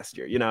were last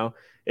year.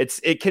 It's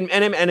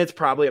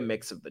probably a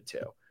mix of the two.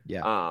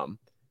 Yeah.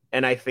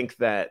 And I think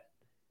that,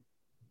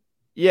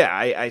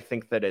 I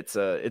think that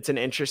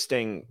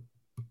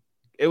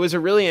it was a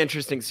really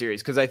interesting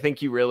series, because I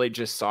think you really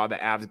just saw the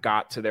Avs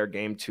got to their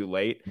game too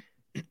late,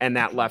 and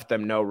that left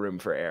them no room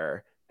for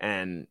error,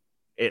 and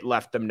it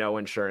left them no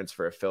insurance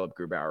for if Philip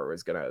Grubauer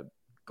was going to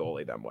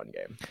goalie them one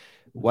game.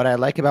 What I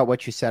like about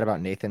what you said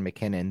about Nathan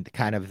MacKinnon,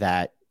 kind of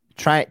that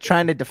trying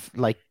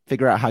to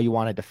figure out how you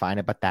want to define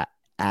it, but that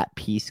at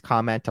peace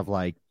comment of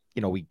like,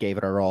 we gave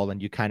it our all,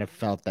 and you kind of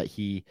felt that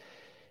he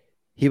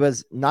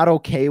was not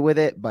okay with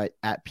it, but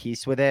at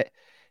peace with it.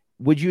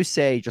 Would you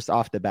say, just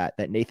off the bat,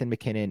 that Nathan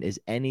MacKinnon is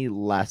any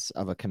less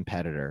of a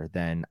competitor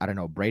than, I don't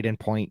know, Braden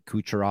Point,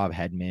 Kucherov,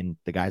 Hedman,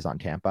 the guys on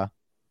Tampa?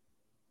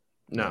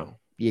 No.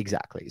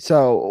 Exactly.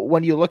 So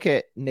when you look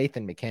at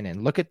Nathan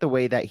MacKinnon, look at the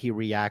way that he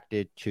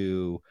reacted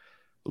to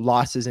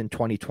losses in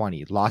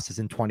 2020, losses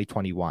in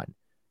 2021,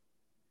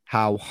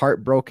 how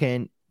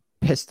heartbroken,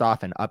 pissed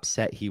off, and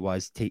upset he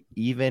was to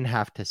even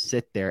have to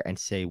sit there and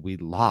say we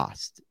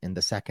lost in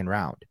the second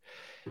round.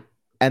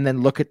 And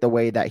then look at the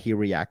way that he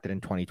reacted in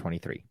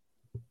 2023.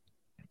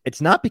 It's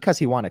not because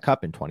he won a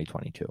cup in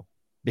 2022.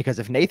 Because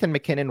if Nathan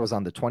MacKinnon was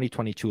on the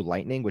 2022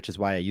 Lightning, which is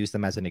why I use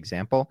them as an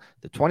example,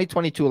 the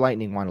 2022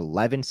 Lightning won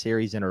 11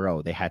 series in a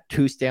row. They had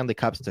 2 Stanley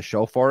Cups to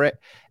show for it,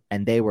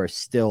 and they were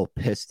still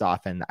pissed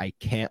off. And I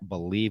can't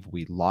believe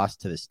we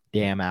lost to this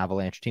damn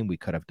Avalanche team. We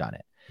could have done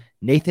it.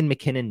 Nathan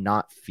MacKinnon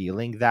not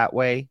feeling that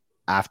way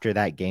after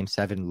that Game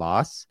 7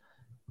 loss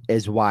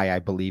is why I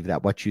believe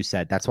that what you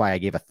said, that's why I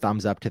gave a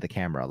thumbs up to the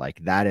camera.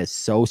 Like, that is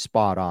so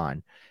spot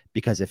on,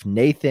 because if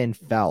Nathan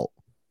felt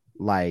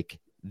like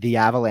the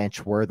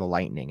Avalanche were the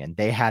Lightning and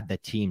they had the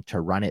team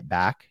to run it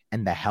back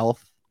and the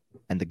health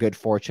and the good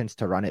fortunes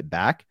to run it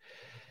back,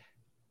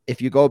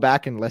 if you go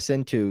back and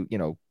listen to,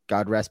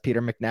 God rest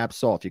Peter McNabb's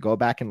soul, if you go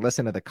back and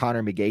listen to the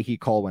Connor McGahey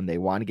call when they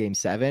won Game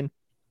 7,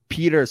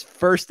 Peter's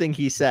first thing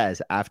he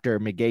says after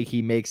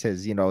McGahey makes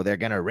his, they're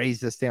going to raise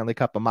the Stanley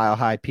Cup a mile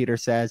high, Peter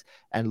says,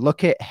 and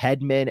look at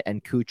Hedman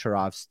and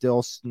Kucherov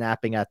still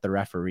snapping at the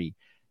referee,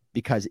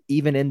 because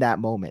even in that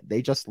moment,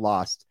 they just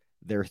lost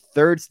their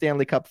 3rd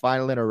Stanley Cup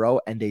final in a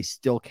row, and they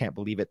still can't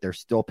believe it. They're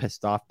still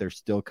pissed off. They're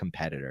still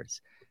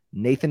competitors.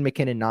 Nathan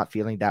MacKinnon not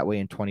feeling that way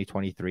in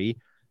 2023,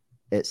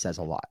 it says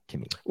a lot to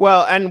me.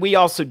 Well, and we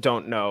also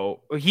don't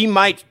know. He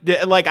might,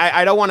 like,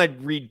 I don't want to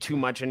read too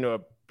much into a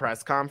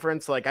press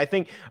conference. Like, I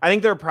think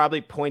there are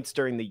probably points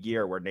during the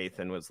year where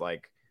Nathan was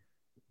like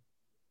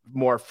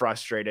more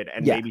frustrated,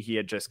 and maybe he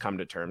had just come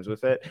to terms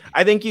with it.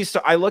 I think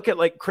I look at,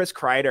 like, Chris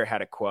Kreider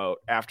had a quote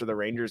after the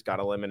Rangers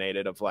got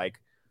eliminated of, like,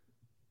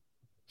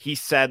 he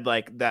said,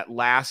 like, that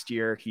last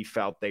year he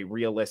felt they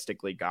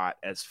realistically got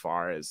as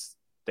far as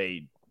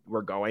they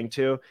were going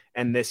to,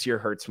 and this year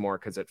hurts more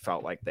because it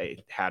felt like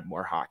they had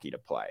more hockey to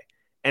play.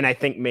 And I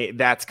think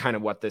that's kind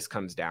of what this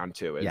comes down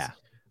to is,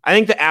 I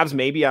think the Avs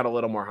maybe had a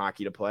little more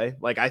hockey to play.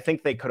 Like, I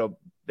think they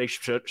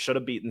should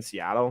have beaten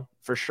Seattle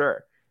for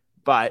sure.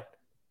 But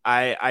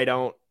I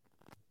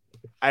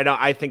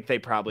think they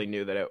probably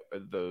knew that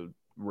the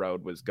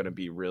road was going to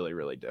be really,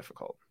 really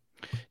difficult.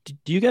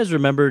 Do you guys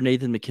remember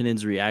Nathan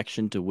MacKinnon's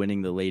reaction to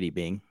winning the Lady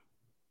Byng?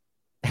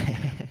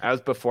 That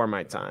was before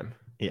my time.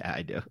 Yeah,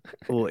 I do.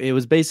 Well, it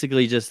was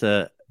basically just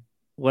a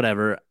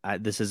whatever.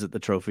 This isn't the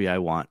trophy I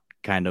want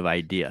kind of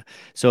idea.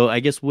 So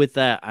I guess with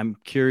that, I'm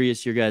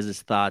curious your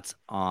guys' thoughts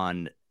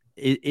on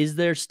is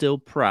there still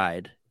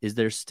pride? Is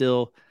there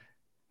still,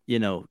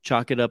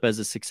 chalk it up as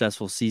a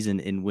successful season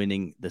in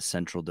winning the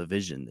Central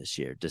Division this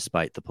year,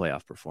 despite the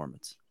playoff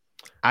performance?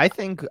 I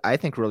think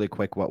really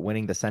quick what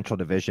winning the Central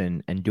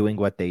Division and doing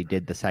what they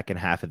did the second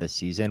half of the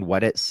season,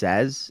 what it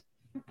says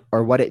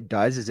or what it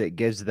does is it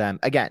gives them,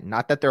 again,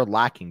 not that they're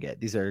lacking it.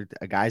 These are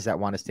guys that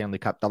won a Stanley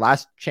Cup. The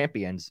last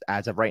champions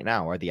as of right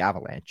now are the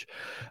Avalanche.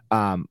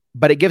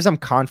 But it gives them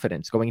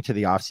confidence going into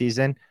the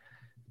offseason.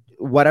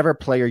 Whatever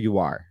player you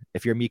are,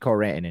 if you're Mikko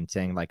Rantanen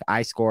saying like,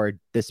 I scored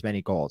this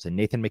many goals and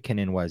Nathan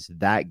MacKinnon was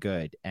that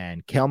good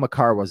and Cale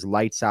Makar was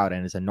lights out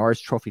and is a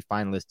Norris Trophy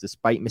finalist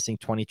despite missing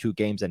 22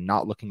 games and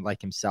not looking like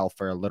himself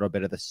for a little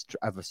bit of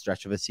a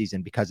stretch of a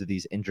season because of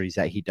these injuries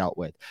that he dealt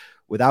with.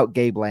 Without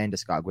Gabe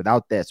Landeskog,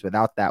 without this,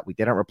 without that, we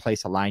didn't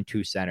replace a line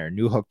 2 center.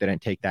 Newhook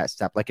didn't take that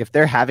step. Like if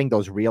they're having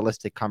those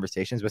realistic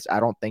conversations, which I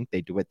don't think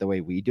they do it the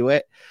way we do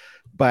it,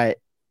 but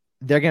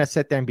they're going to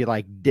sit there and be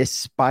like,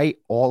 despite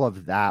all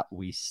of that,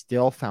 we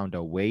still found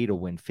a way to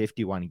win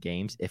 51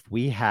 games. If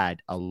we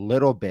had a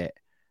little bit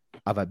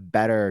of a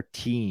better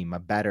team, a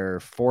better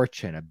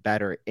fortune, a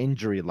better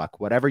injury luck,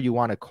 whatever you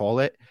want to call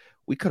it,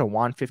 we could have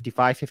won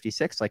 55,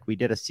 56 like we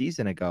did a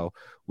season ago.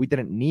 We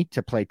didn't need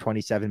to play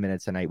 27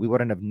 minutes a night. We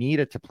wouldn't have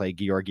needed to play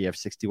Georgiev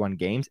 61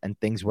 games and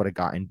things would have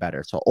gotten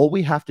better. So all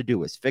we have to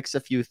do is fix a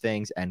few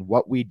things. And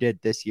what we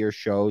did this year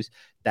shows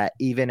that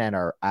even at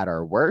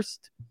our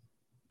worst,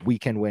 we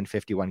can win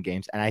 51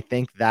 games. And I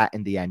think that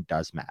in the end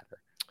does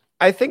matter.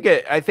 I think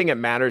it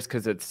matters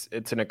because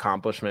it's an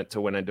accomplishment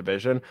to win a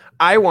division.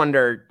 I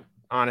wonder,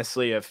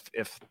 honestly, if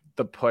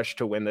the push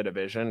to win the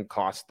division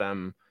cost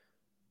them,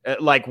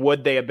 like,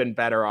 would they have been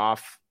better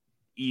off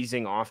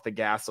easing off the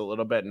gas a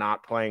little bit,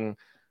 not playing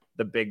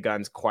the big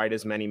guns quite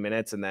as many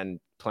minutes and then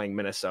playing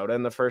Minnesota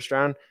in the first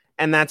round?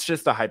 And that's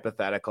just a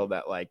hypothetical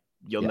that like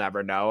you'll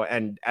never know.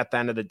 And at the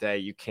end of the day,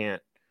 you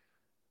can't.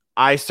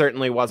 I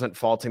certainly wasn't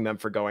faulting them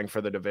for going for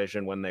the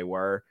division when they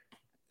were,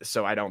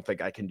 so I don't think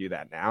I can do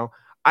that now.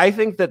 I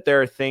think that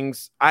there are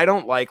things I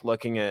don't like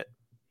looking at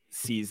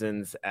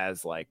seasons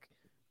as like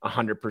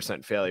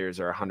 100% failures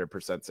or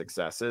 100%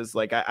 successes.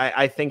 Like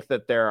I think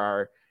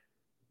that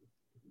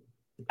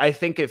I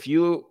think if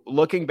you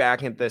looking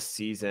back at this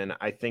season,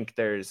 I think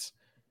there's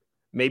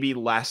maybe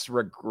less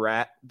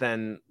regret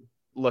than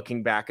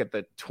looking back at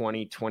the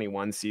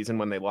 2021 season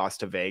when they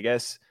lost to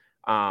Vegas.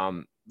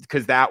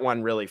 Because that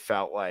one really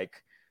felt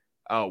like,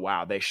 oh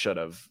wow, they should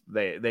have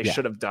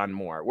done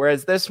more.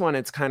 Whereas this one,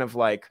 it's kind of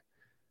like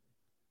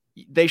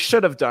they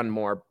should have done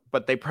more,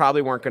 but they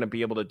probably weren't going to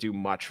be able to do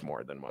much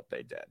more than what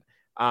they did.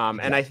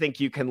 And I think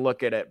you can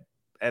look at it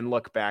and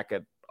look back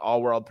at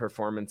all world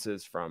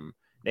performances from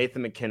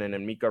Nathan MacKinnon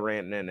and Mikko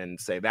Rantanen and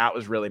say that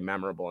was really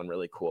memorable and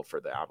really cool for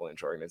the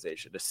Avalanche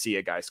organization to see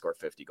a guy score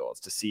 50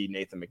 goals, to see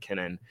Nathan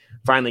MacKinnon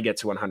finally get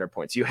to 100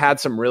 points. You had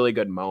some really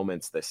good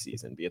moments this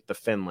season, be it the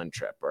Finland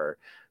trip or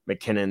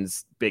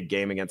McKinnon's big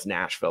game against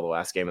Nashville, the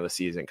last game of the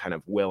season, kind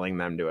of willing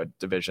them to a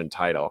division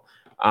title.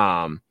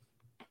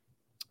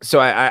 So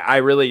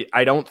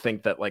I don't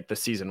think that like the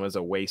season was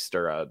a waste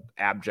or a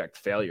abject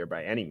failure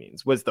by any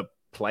means. Was the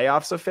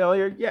playoffs a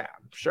failure? Yeah,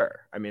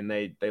 sure. I mean,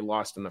 they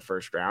lost in the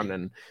first round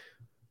and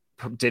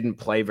didn't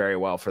play very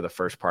well for the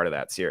first part of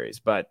that series.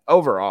 But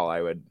overall,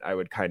 I would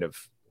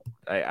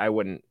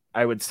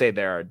say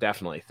there are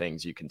definitely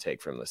things you can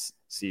take from this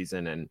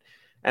season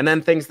and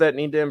then things that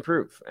need to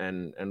improve.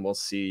 And we'll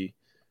see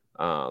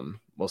how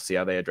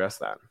they address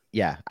that.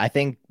 Yeah, I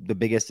think the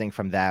biggest thing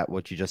from that,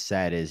 what you just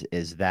said,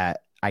 is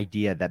that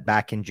idea that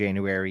back in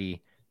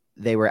January,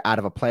 they were out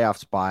of a playoff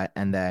spot.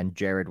 And then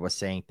Jared was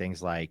saying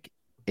things like,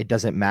 it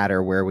doesn't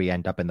matter where we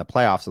end up in the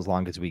playoffs as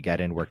long as we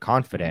get in, we're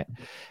confident.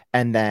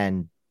 And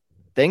then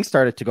things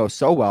started to go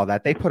so well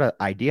that they put an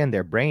idea in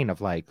their brain of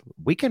like,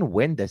 we can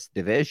win this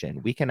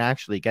division. We can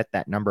actually get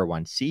that number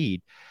 1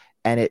 seed.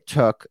 And it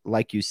took,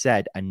 like you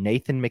said, a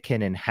Nathan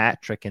MacKinnon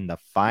hat trick in the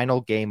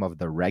final game of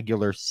the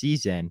regular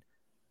season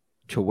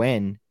to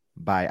win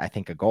by, I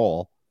think, a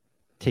goal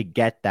to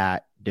get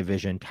that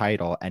division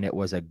title. And it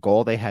was a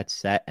goal they had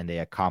set and they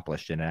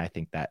accomplished it. And I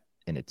think that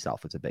in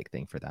itself is a big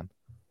thing for them.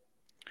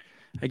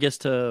 I guess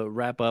to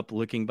wrap up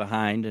looking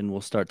behind, and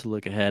we'll start to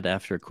look ahead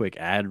after a quick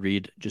ad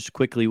read, just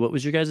quickly, what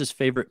was your guys'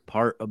 favorite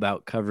part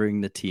about covering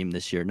the team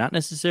this year? Not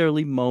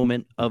necessarily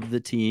moment of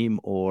the team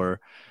or,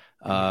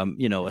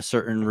 a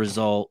certain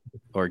result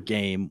or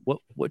game.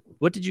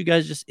 What did you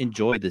guys just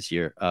enjoy this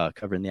year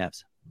covering the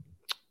Avs?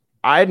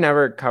 I had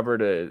never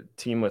covered a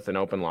team with an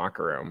open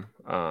locker room.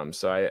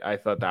 So I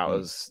thought that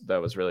was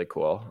really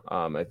cool.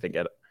 I think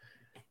it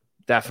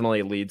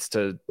definitely leads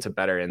to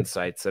better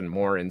insights and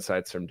more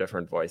insights from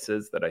different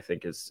voices that I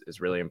think is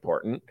really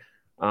important.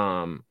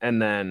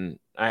 And then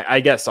I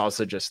guess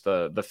also just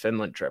the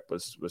Finland trip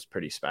was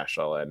pretty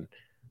special. And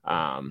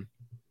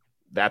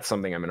that's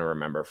something I'm going to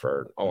remember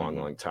for a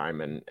long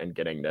time and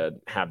getting to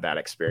have that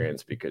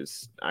experience,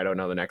 because I don't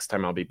know the next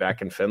time I'll be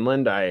back in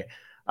Finland.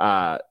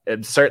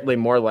 it's certainly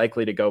more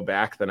likely to go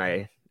back than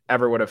I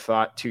ever would have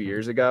thought 2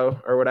 years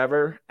ago or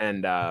whatever.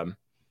 And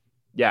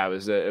yeah, it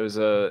was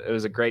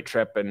a great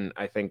trip, and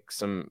I think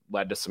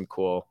led to some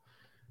cool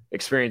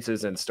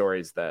experiences and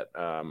stories that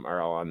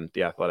are all on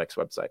the Athletics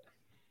website.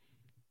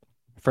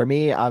 For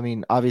me, I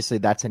mean, obviously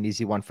that's an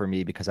easy one for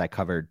me because I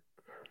covered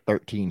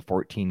 13,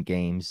 14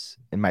 games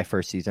in my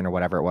first season or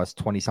whatever it was,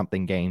 20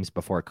 something games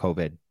before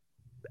COVID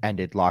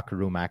ended locker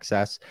room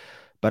access.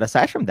 But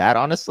aside from that,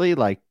 honestly,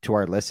 like to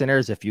our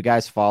listeners, if you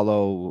guys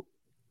follow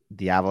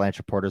the Avalanche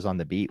reporters on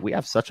the beat, we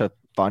have such a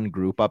fun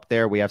group up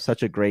there. We have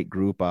such a great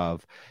group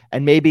of,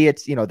 and maybe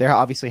it's, there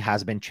obviously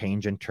has been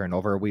change and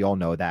turnover. We all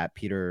know that.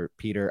 Peter,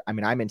 I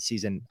mean,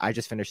 I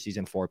just finished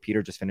season 4.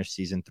 Peter just finished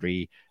season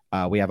 3.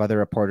 We have other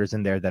reporters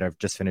in there that have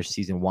just finished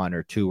season 1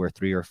 or 2 or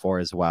 3 or 4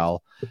 as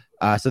well.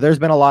 So there's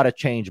been a lot of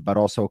change, but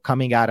also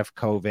coming out of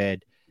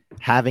COVID,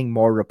 having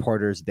more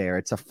reporters there.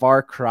 It's a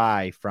far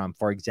cry from,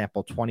 for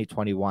example,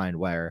 2021,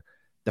 where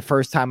the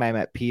first time I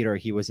met Peter,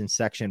 he was in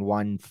section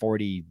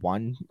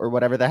 141 or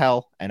whatever the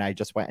hell. And I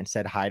just went and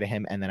said hi to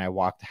him. And then I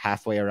walked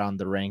halfway around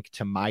the rink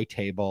to my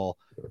table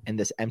in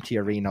this empty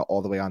arena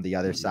all the way on the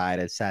other side.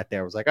 I sat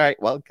there. I was like, all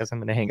right, well, because I'm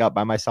going to hang out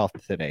by myself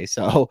today.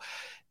 So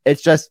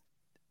it's just,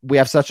 we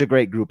have such a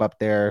great group up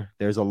there.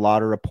 There's a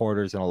lot of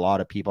reporters and a lot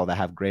of people that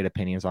have great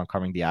opinions on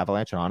covering the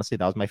Avalanche. And honestly,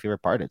 that was my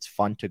favorite part. It's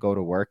fun to go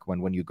to work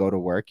when you go to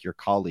work, your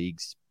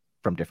colleagues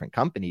from different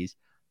companies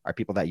are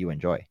people that you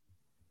enjoy.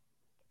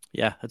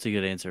 Yeah, that's a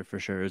good answer for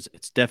sure.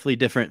 It's definitely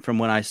different from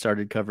when I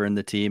started covering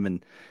the team,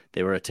 and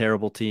they were a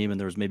terrible team, and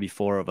there was maybe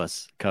 4 of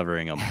us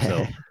covering them.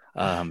 So,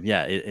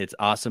 yeah, it's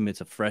awesome.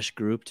 It's a fresh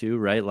group too,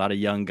 right? A lot of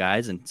young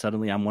guys, and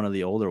suddenly I'm one of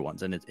the older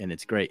ones, and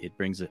it's great. It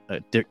brings a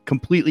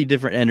completely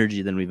different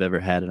energy than we've ever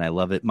had, and I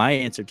love it. My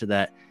answer to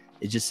that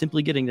is just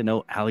simply getting to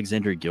know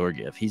Alexander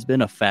Georgiev. He's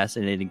been a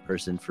fascinating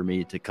person for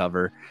me to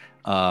cover.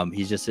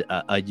 He's just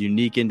a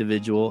unique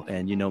individual,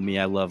 and you know me,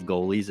 I love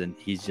goalies, and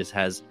he just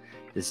has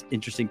this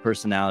interesting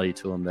personality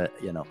to him that,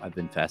 I've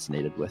been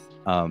fascinated with.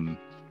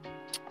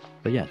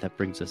 But yeah, that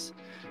brings us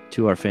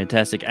to our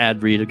fantastic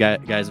ad read.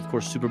 Guys, of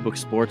course, Superbook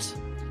Sports,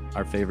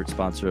 our favorite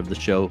sponsor of the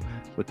show.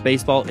 With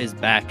baseball is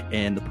back,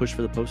 and the push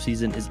for the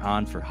postseason is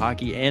on for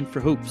hockey and for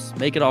hoops.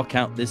 Make it all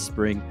count this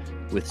spring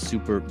with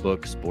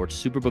Superbook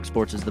Sports. Superbook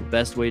Sports is the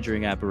best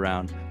wagering app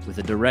around, with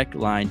a direct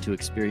line to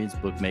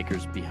experienced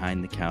bookmakers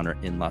behind the counter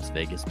in Las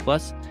Vegas.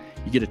 Plus,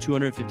 you get a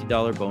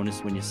 $250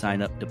 bonus when you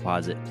sign up,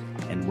 deposit,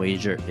 and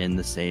wager in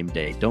the same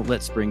day. Don't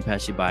let spring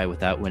pass you by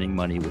without winning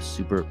money with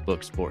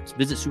Superbook Sports.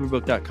 Visit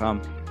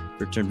superbook.com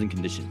for terms and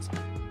conditions.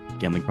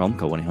 Gambling problem?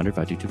 Call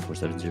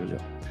 1-800-522-4700.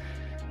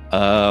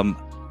 All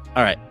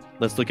right,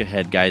 let's look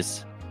ahead,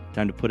 guys.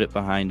 Time to put it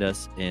behind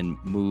us and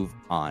move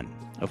on.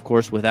 Of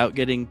course, without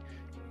getting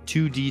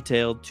too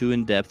detailed, too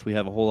in-depth, we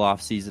have a whole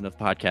off-season of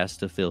podcasts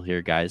to fill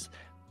here, guys.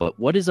 But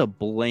what is a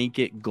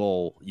blanket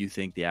goal you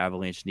think the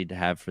Avalanche need to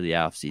have for the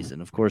offseason?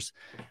 Of course,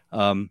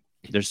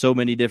 there's so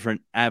many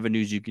different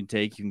avenues you can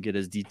take. You can get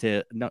as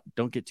detailed. No,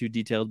 don't get too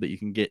detailed, but you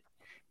can get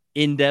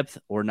in-depth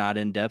or not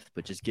in-depth,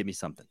 but just give me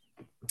something.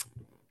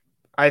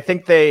 I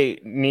think they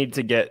need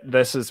to get,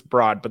 this is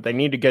broad, but they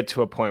need to get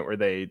to a point where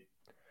they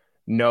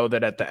know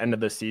that at the end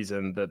of the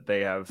season that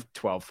they have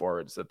 12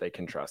 forwards that they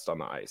can trust on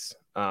the ice.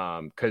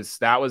 Because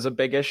that was a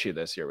big issue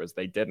this year, was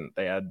they didn't.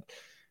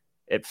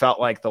 It felt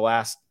like the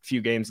last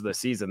few games of the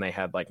season, they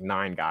had like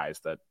 9 guys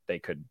that they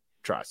could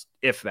trust,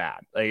 if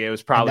that. Like it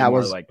was probably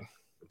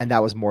and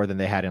that was more than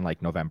they had in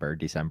like November,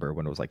 December,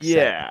 when it was like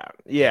 7.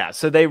 Yeah.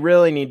 So they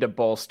really need to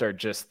bolster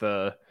just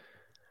the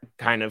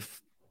kind of,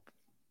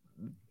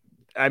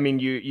 I mean,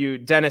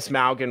 Dennis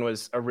Malgin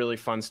was a really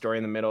fun story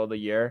in the middle of the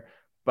year,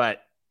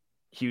 but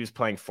he was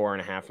playing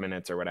 4.5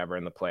 minutes or whatever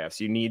in the playoffs.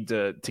 You need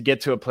to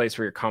get to a place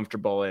where you're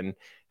comfortable in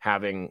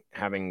having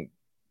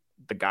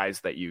the guys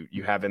that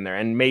you have in there.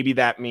 And maybe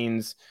that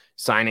means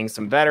signing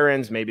some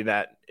veterans. Maybe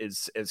that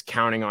is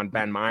counting on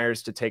Ben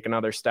Myers to take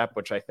another step,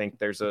 which I think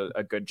there's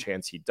a good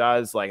chance he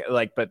does.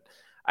 But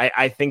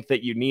I think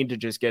that you need to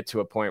just get to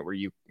a point where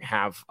you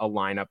have a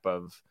lineup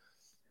of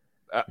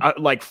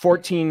like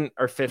 14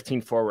 or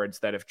 15 forwards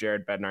that if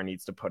Jared Bednar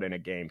needs to put in a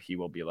game, he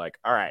will be like,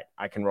 all right,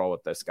 I can roll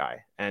with this guy.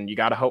 And you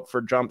got to hope for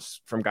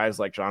jumps from guys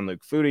like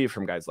Jean-Luc Foudy,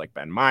 from guys like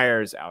Ben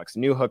Myers, Alex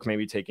Newhook,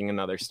 maybe taking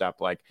another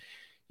step. Like,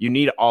 you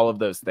need all of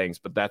those things,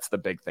 but that's the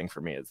big thing for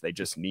me, is they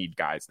just need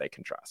guys they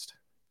can trust.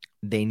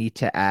 They need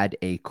to add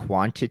a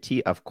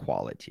quantity of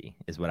quality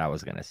is what I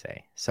was going to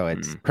say. So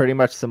it's pretty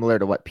much similar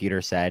to what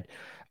Peter said.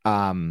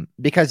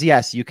 Because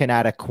yes, you can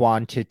add a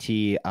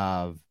quantity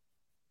of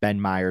Ben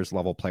Myers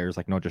level players,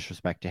 like no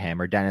disrespect to him,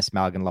 or Dennis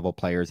Malgin level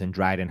players and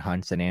Dryden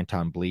Hunts and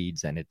Anton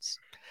Bleeds, and it's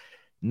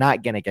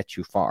not going to get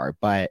you far.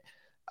 But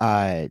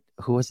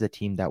who was the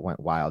team that went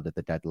wild at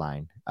the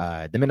deadline?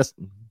 The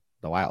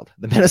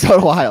Minnesota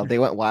Wild. They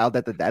went wild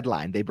at the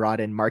deadline. They brought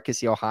in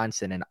Marcus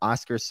Johansson and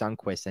Oscar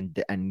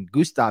Sundqvist and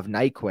Gustav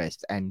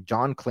Nyquist and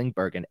John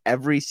Klingberg, and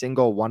every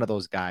single one of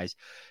those guys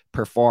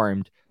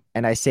performed.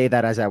 And I say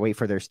that as I wait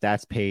for their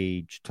stats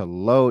page to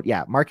load.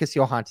 Yeah, Marcus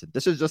Johansson.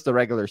 This is just the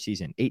regular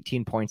season,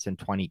 18 points in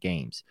 20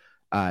 games.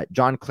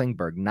 John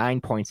Klingberg,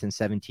 9 points in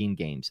 17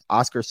 games.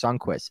 Oscar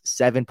Sundqvist,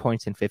 7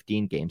 points in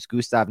 15 games.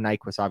 Gustav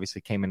Nyquist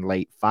obviously came in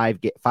late, 5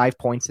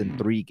 points in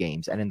 3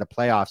 games. And in the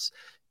playoffs,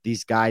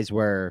 these guys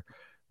were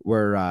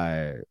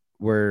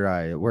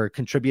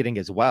contributing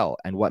as well.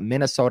 And what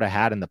Minnesota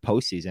had in the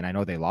postseason, I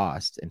know they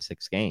lost in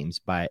 6 games,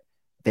 but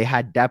they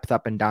had depth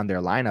up and down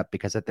their lineup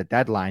because at the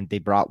deadline, they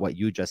brought what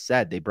you just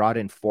said. They brought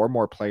in 4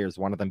 more players,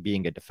 one of them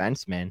being a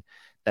defenseman,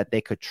 that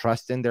they could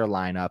trust in their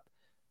lineup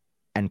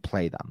and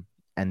play them.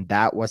 And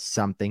that was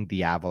something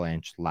the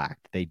Avalanche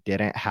lacked. They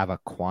didn't have a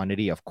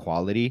quantity of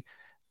quality.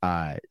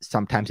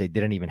 Sometimes they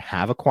didn't even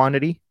have a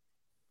quantity.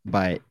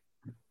 But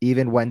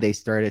even when they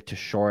started to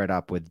shore it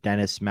up with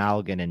Dennis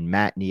Malgin and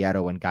Matt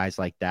Nieto and guys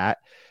like that,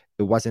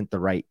 it wasn't the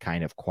right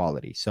kind of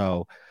quality.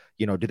 So,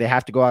 do they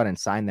have to go out and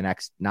sign the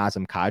next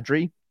Nazem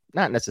Kadri?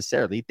 Not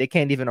necessarily. They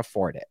can't even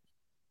afford it.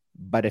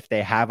 But if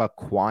they have a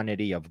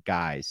quantity of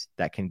guys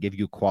that can give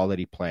you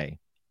quality play,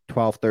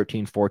 12,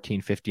 13,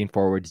 14, 15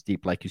 forwards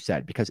deep, like you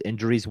said, because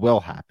injuries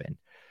will happen,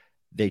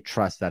 they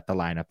trust that the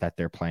lineup that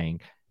they're playing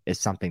is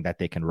something that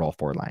they can roll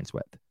 4 lines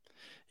with.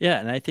 Yeah,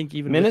 and I think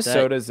even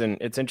Minnesota's and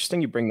it's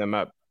interesting you bring them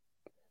up.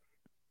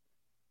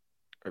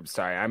 I'm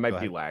sorry, I might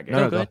be lagging.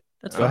 No, go ahead.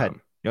 Go ahead.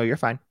 No, you're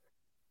fine.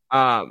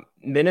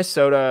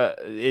 Minnesota,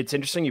 it's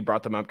interesting you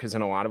brought them up because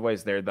in a lot of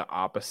ways they're the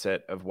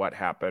opposite of what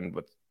happened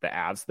with the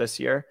Avs this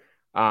year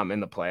in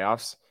the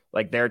playoffs.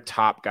 Like their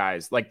top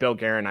guys, like Bill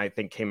Guerin, I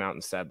think came out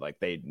and said like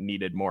they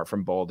needed more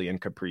from Boldy and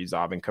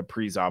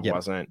Kaprizov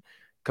wasn't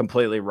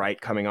completely right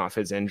coming off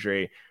his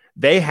injury.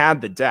 They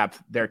had the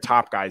depth. Their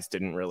top guys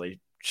didn't really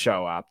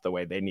show up the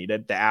way they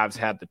needed. The Avs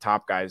had the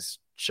top guys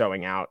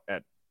showing out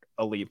at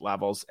elite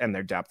levels and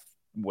their depth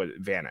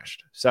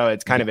vanished. So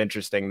it's kind of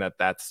interesting that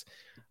that's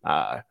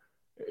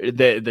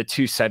the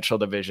 2 Central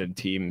Division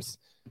teams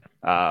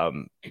that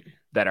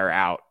are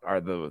out are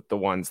the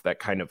ones that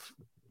kind of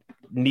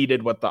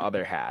needed what the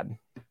other had.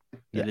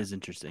 That is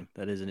interesting.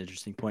 That is an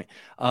interesting point.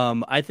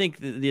 I think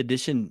the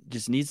addition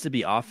just needs to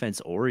be offense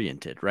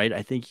oriented, right?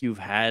 I think you've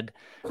had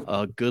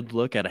a good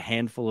look at a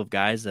handful of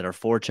guys that are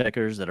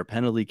forecheckers, that are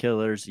penalty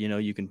killers.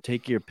 You can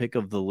take your pick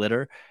of the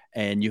litter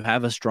and you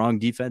have a strong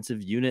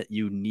defensive unit.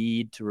 You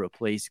need to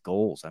replace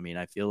goals. I mean,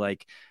 I feel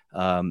like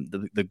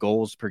the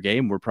goals per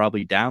game were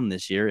probably down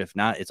this year. If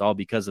not, it's all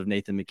because of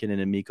Nathan MacKinnon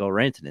and Mikko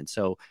Rantanen.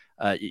 So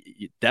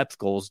depth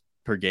goals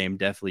per game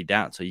definitely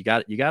down. So you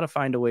got to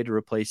find a way to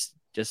replace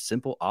just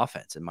simple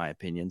offense, in my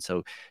opinion.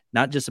 So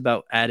not just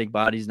about adding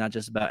bodies, not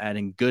just about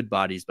adding good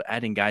bodies, but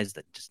adding guys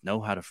that just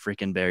know how to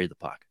freaking bury the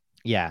puck.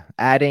 Yeah.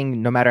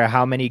 Adding, no matter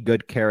how many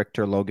good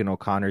character Logan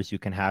O'Connors you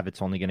can have,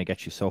 it's only going to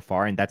get you so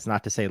far. And that's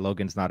not to say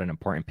Logan's not an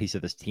important piece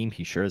of this team.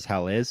 He sure as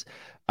hell is.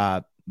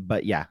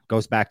 But yeah,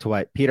 goes back to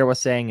what Peter was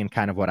saying and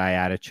kind of what I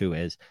added to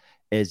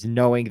is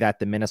knowing that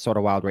the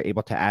Minnesota Wild were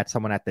able to add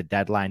someone at the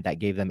deadline that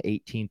gave them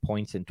 18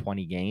 points in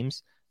 20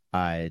 games.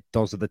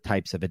 Those are the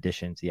types of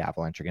additions the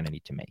Avalanche are going to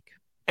need to make.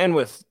 And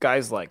with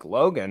guys like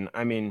Logan,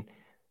 I mean,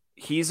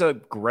 he's a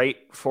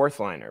great 4th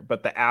liner,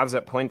 but the Avs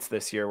at points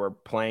this year were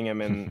playing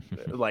him in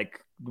like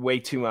way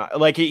too much.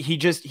 Like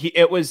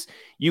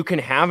you can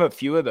have a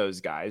few of those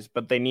guys,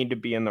 but they need to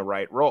be in the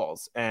right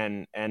roles.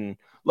 And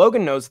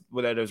Logan knows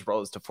that his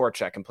role is to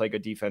forecheck and play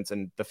good defense.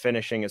 And the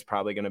finishing is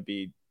probably going to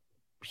be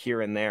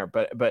here and there,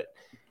 but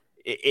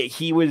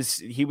he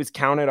was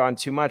counted on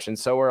too much. And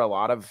so were a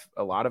lot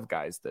of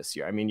guys this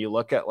year. I mean, you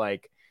look at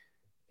like,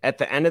 at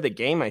the end of the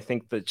game, I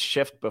think the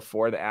shift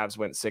before the Avs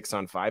went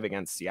 6-on-5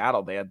 against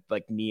Seattle, they had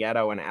like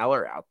Nieto and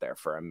Eller out there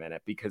for a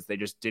minute because they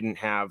just didn't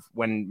have,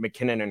 when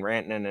MacKinnon and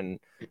Rantanen and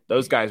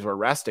those guys were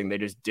resting, they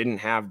just didn't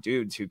have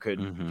dudes who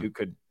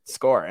could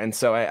score. And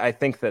so I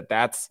think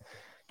that's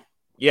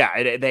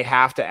they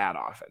have to add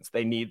offense.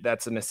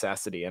 That's a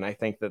necessity. And I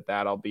think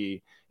it'll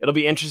be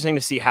interesting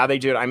to see how they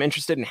do it. I'm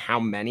interested in how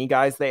many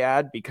guys they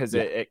add because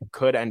it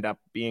could end up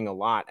being a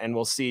lot. And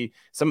we'll see.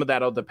 Some of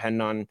that'll depend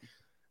on,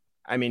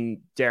 I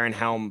mean, Darren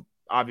Helm,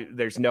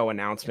 there's no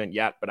announcement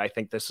yet, but I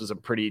think this was a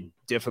pretty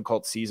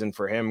difficult season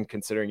for him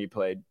considering he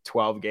played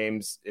 12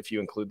 games, if you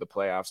include the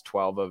playoffs,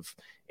 12 of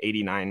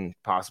 89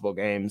 possible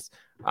games.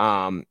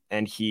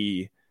 And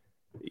he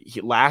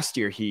last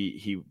year,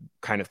 he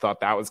kind of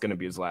thought that was going to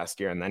be his last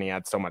year. And then he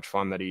had so much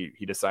fun that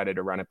he decided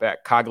to run it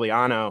back.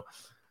 Cogliano,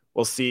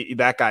 we'll see.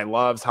 That guy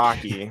loves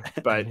hockey,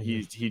 but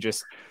he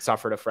just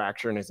suffered a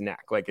fracture in his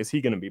neck. Like, is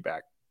he going to be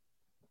back?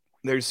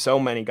 There's so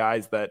many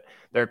guys that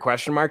there are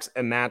question marks,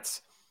 and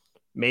that's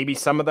maybe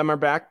some of them are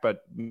back,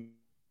 but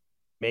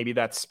maybe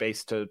that's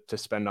space to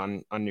spend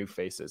on new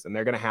faces. And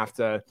they're going to have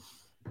to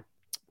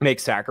make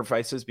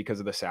sacrifices because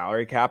of the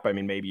salary cap. I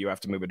mean, maybe you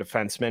have to move a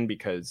defenseman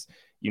because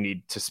you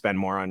need to spend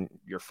more on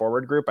your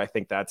forward group. I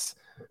think that's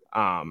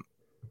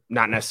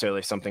not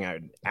necessarily something I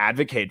would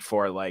advocate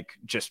for, like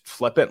just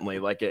flippantly.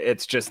 Like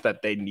it's just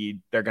that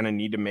they're going to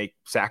need to make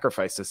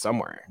sacrifices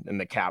somewhere, and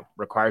the cap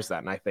requires that.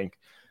 And I think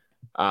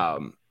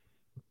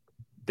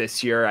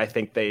this year, I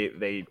think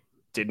they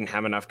didn't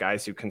have enough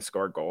guys who can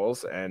score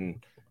goals,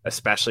 and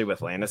especially with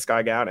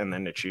Landeskog out and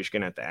then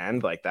Nichushkin at the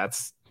end, like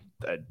that's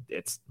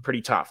it's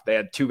pretty tough. They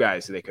had two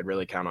guys who they could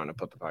really count on to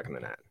put the puck in the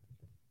net.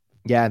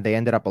 Yeah, they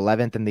ended up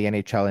 11th in the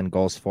NHL in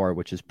goals for,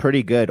 which is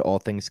pretty good, all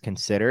things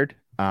considered.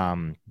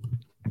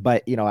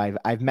 But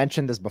I've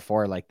mentioned this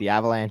before, like the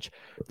Avalanche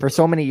for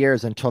so many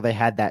years until they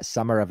had that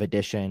summer of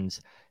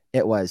additions.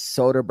 It was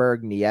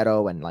Soderberg,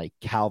 Nieto, and like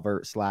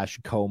Calvert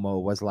 / Como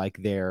was like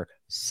their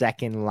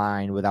second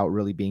line without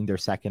really being their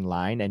second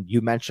line. And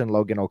you mentioned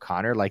Logan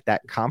O'Connor, like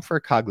that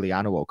Comfort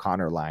Cogliano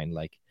O'Connor line,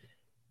 like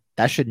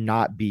that should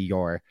not be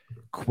your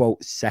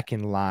quote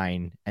second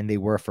line. And they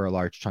were for a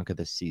large chunk of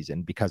this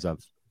season because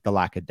of the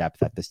lack of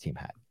depth that this team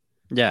had.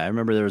 Yeah, I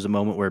remember there was a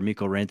moment where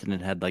Mikko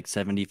Rantanen had like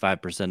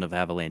 75% of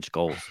Avalanche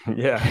goals.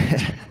 Yeah.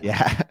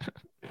 Yeah.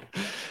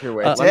 Here,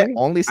 wait,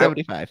 only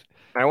 75.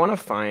 I want to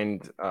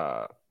find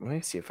let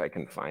me see if I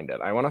can find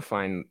it. I want to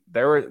find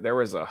there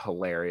was a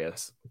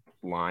hilarious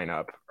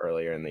lineup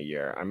earlier in the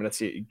year. I'm gonna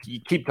see.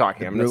 You keep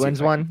talking. The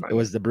Bruins one. It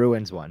was the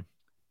Bruins one.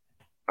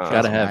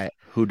 Gotta have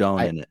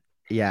Hudon in it.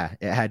 Yeah,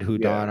 it had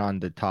Hudon on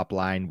the top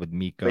line with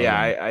Mikko. But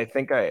yeah, I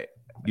think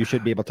you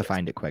should be able to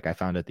find it quick. I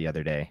found it the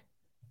other day.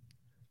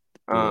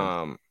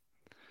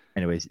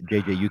 Anyways,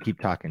 JJ, you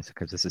keep talking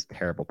because this is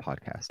terrible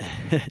podcast.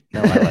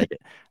 No, I like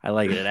it. I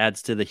like it. It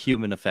adds to the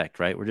human effect,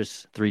 right? We're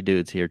just three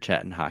dudes here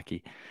chatting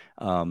hockey.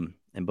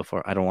 And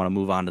before, I don't want to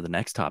move on to the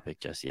next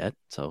topic just yet.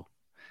 So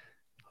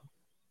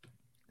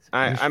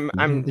I'm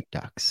the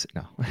Ducks.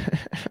 No.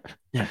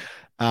 Yeah.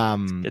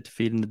 Get to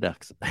feeding the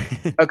Ducks.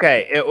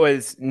 Okay, it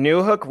was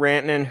Newhook,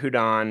 Rantanen,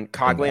 Hudon,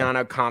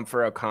 Cogliano,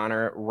 Comfort,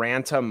 O'Connor,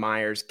 Ranta,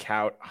 Myers,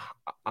 Kaut,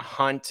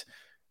 Hunt,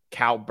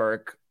 Cal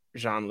Burke,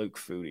 Jean-Luc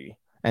Foudy.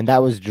 And that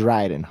was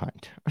Dryden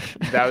Hunt.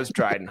 That was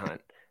Dryden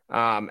Hunt.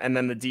 And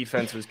then the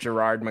defense was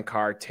Gerard,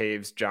 Makar,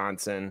 Taves,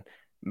 Johnson,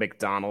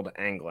 McDonald,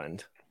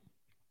 Englund.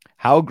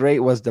 How great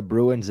was the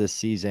Bruins this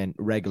season?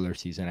 Regular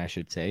season.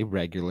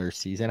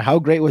 How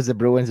great was the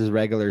Bruins'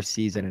 regular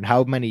season? And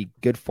how many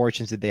good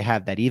fortunes did they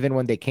have that even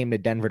when they came to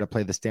Denver to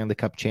play the Stanley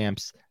Cup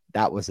champs,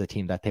 that was the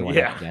team that they went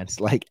up against?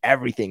 Like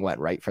everything went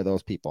right for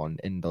those people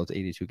in those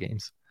 82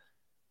 games.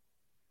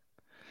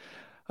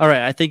 All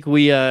right, I think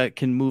we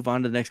can move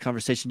on to the next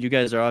conversation. You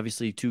guys are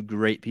obviously two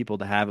great people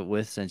to have it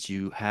with since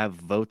you have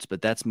votes,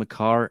 but that's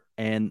Makar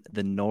and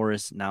the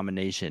Norris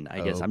nomination.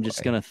 I guess I'm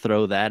just going to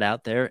throw that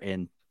out there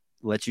and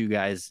let you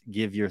guys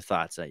give your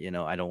thoughts. I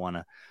don't want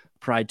to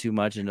pry too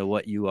much into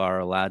what you are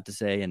allowed to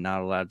say and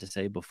not allowed to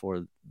say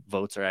before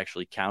votes are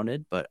actually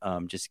counted, but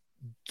just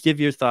give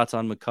your thoughts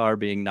on Makar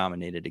being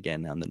nominated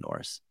again on the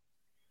Norris.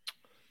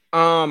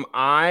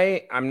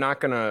 I'm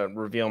not gonna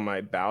reveal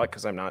my ballot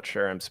because I'm not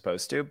sure I'm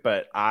supposed to,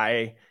 but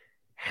I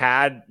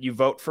had you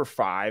vote for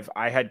 5.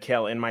 I had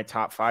Cale in my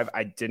top 5.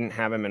 I didn't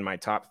have him in my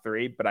top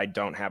 3, but I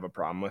don't have a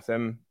problem with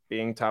him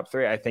being top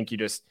 3. I think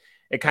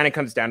it kind of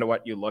comes down to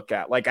what you look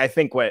at. Like, I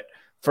think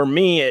for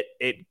me,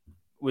 it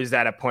was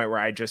at a point where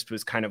I just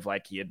was kind of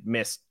like, he had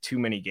missed too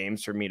many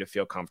games for me to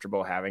feel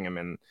comfortable having him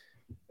in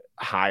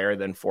higher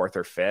than 4th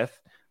or 5th.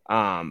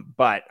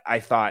 But I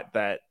thought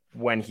that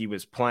when he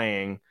was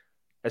playing,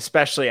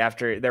 especially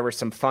after there were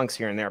some funks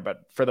here and there,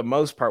 but for the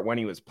most part, when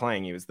he was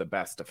playing, he was the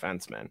best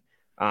defenseman.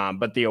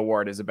 But the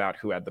award is about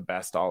who had the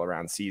best all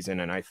around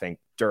season. And I think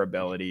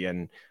durability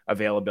and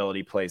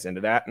availability plays into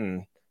that.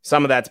 And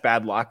some of that's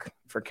bad luck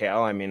for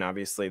Cale. I mean,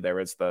 obviously there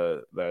was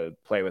the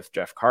play with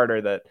Jeff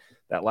Carter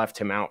that left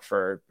him out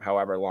for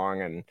however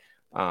long.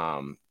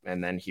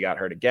 And then he got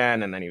hurt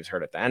again, and then he was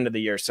hurt at the end of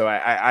the year. So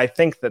I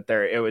think that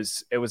it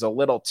was a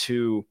little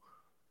too,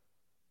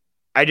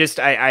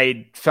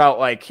 I felt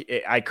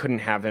like I couldn't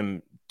have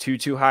him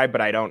too high,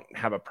 but I don't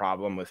have a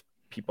problem with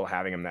people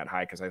having him that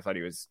high because I thought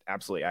he was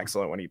absolutely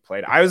excellent when he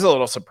played. I was a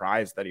little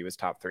surprised that he was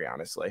top 3,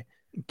 honestly.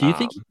 Do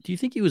you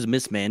think he was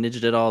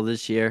mismanaged at all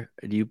this year?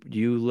 Do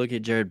you look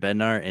at Jared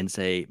Bednar and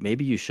say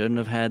maybe you shouldn't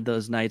have had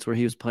those nights where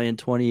he was playing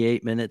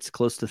 28 minutes,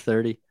 close to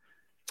 30?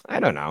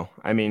 I don't know.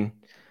 I mean,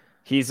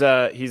 he's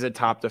a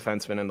top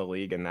defenseman in the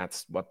league, and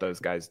that's what those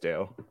guys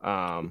do.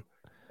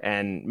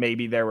 And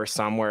maybe there were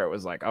some where it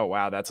was like, oh,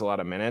 wow, that's a lot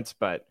of minutes.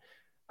 But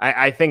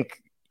I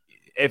think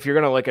if you're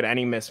going to look at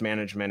any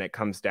mismanagement, it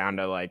comes down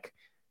to like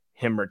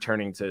him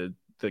returning to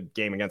the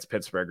game against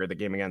Pittsburgh or the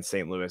game against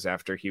St. Louis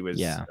after he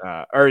was,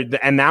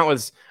 and that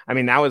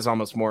was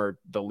almost more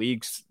the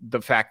league's,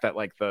 the fact that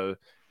like the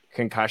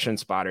concussion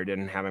spotter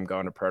didn't have him go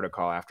into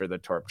protocol after the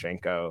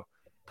Torpchenko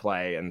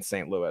play in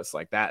St. Louis.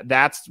 Like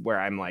that's where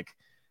I'm like,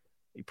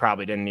 he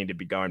probably didn't need to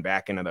be going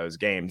back into those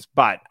games,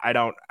 but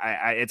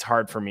it's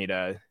hard for me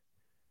to,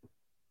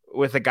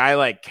 with a guy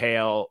like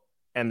Cale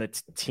and the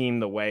team,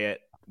 the way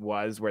it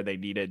was where they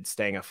needed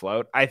staying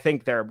afloat. I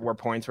think there were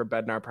points where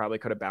Bednar probably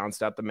could have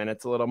balanced out the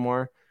minutes a little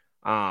more.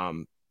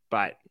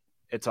 But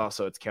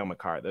it's Cale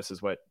Makar. This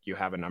is what you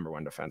have a number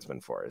 1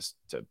 defenseman for, is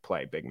to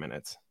play big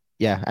minutes.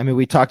 Yeah, I mean,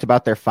 we talked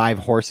about their 5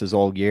 horses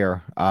all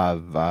year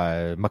of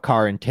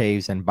Makar and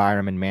Taves and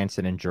Byram and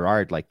Manson and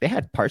Gerard. Like, they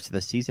had parts of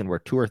the season where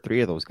 2 or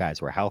 3 of those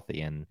guys were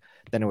healthy. And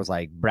then it was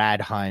like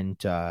Brad Hunt,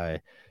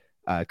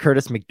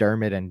 Curtis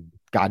McDermott, and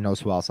God knows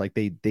who else. Like,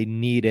 they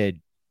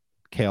needed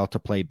Cale to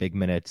play big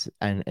minutes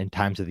and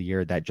times of the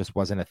year that just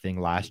wasn't a thing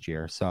last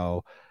year.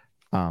 So,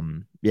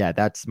 yeah,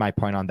 that's my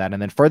point on that.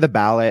 And then for the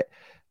ballot,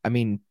 I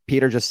mean,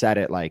 Peter just said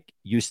it, like,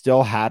 you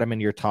still had him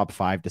in your top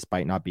 5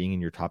 despite not being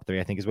in your top 3,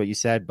 I think is what you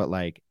said. But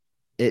like,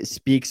 it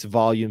speaks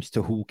volumes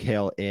to who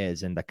Cale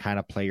is and the kind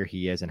of player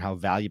he is and how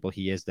valuable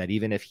he is, that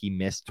even if he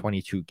missed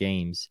 22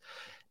 games,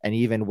 and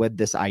even with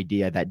this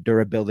idea that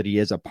durability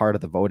is a part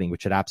of the voting,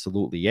 which it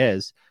absolutely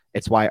is,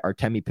 it's why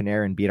Artemi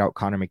Panarin beat out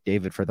Connor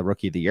McDavid for the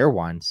Rookie of the Year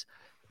once.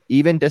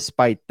 Even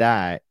despite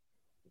that,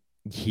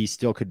 he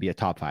still could be a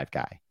top 5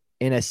 guy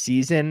in a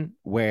season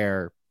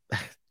where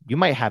you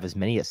might have as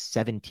many as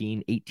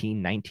 17,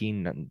 18,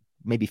 19,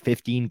 maybe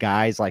 15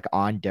 guys like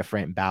on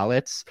different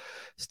ballots,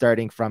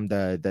 starting from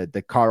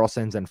the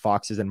Carlsons and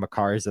Foxes and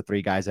Makars, the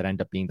 3 guys that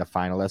end up being the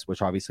finalists,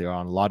 which obviously are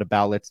on a lot of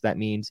ballots. That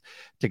means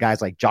to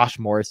guys like Josh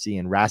Morrissey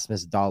and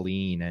Rasmus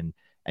Dahlin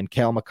and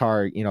Cale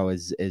Makar, you know,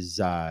 is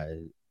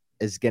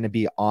going to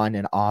be on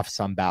and off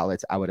some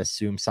ballots. I would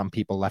assume some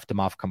people left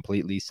him off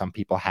completely. Some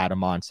people had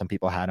him on, some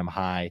people had him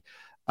high.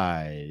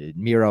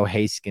 Miro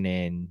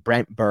Heiskanen,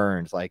 Brent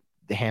Burns, like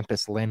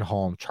Hampus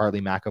Lindholm,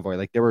 Charlie McAvoy.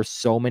 Like, there were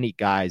so many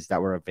guys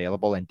that were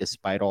available, and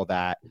despite all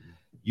that,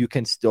 you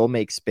can still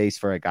make space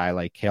for a guy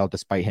like Cale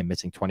despite him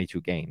missing 22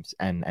 games.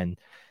 And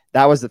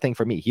that was the thing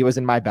for me. He was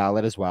in my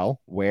ballot as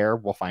well, where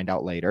we'll find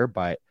out later,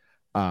 but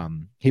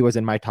he was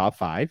in my top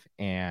 5,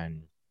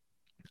 and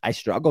I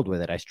struggled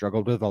with it. I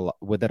struggled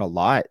with it a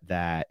lot,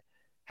 that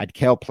had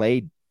Cale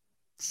played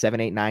 7,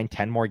 8, 9,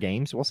 10 more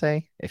games, we'll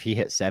say, if he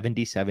hit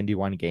 70,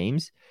 71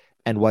 games,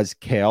 and was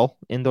Cale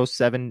in those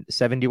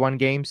 71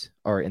 games,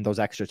 or in those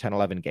extra 10,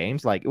 11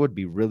 games, like, it would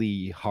be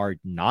really hard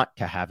not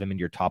to have him in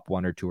your top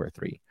 1 or 2 or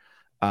 3.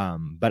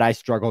 But I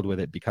struggled with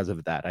it because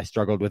of that. I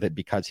struggled with it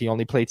because he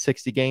only played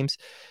 60 games.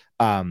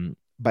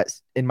 But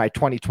in my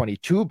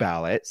 2022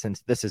 ballot, since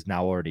this is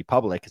now already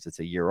public because it's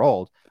a year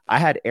old, I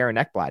had Aaron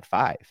Ekblad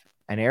 5.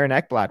 And Aaron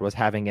Ekblad was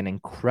having an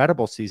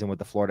incredible season with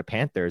the Florida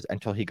Panthers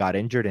until he got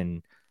injured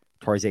and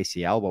tore his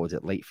ACL. What was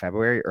it, late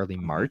February, early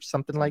March,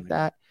 something like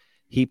that?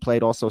 He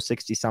played also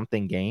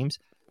 60-something games.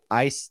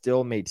 I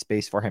still made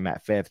space for him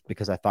at 5th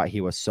because I thought he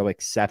was so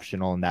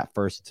exceptional in that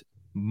first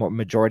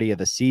majority of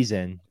the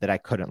season that I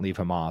couldn't leave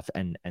him off.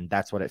 And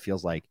that's what it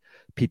feels like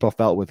people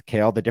felt with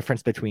Cale. The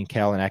difference between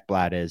Cale and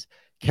Ekblad is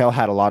Cale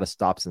had a lot of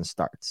stops and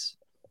starts.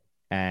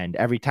 And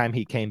every time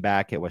he came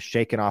back, it was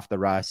shaking off the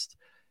rust,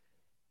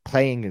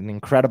 playing an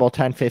incredible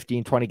 10,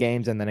 15, 20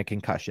 games, and then a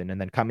concussion,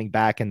 and then coming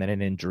back, and then an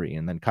injury,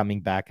 and then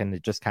coming back. And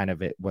it just kind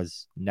of, it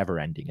was never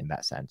ending in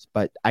that sense.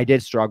 But I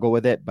did struggle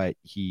with it, but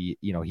he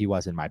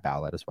was in my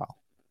ballot as well.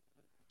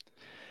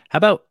 How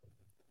about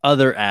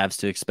other Avs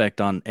to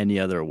expect on any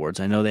other awards?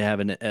 I know they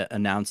haven't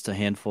announced a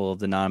handful of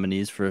the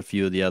nominees for a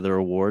few of the other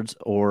awards,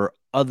 or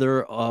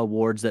other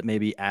awards that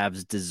maybe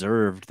Avs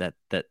deserved that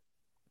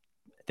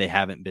they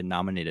haven't been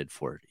nominated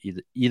for.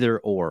 Either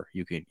or,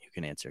 you can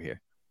answer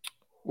here.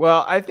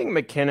 Well, I think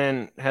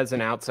McKinnon has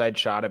an outside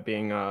shot at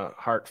being a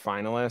Hart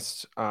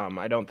finalist.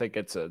 I don't think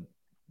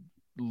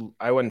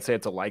I wouldn't say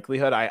it's a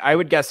likelihood. I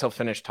would guess he'll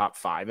finish top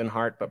 5 in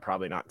Hart, but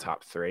probably not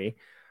top 3.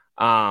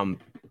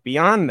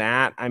 Beyond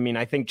that, I mean,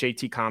 I think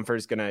JT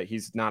Compher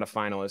he's not a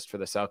finalist for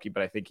the Selke,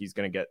 but I think he's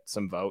going to get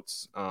some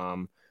votes,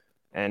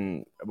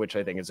 and which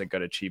I think is a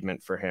good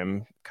achievement for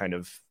him, kind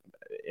of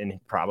in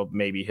probably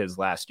maybe his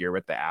last year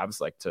with the Avs,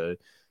 like to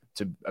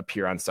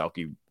appear on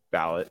Selke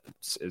ballot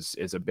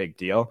is a big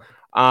deal.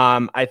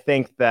 I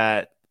think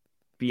that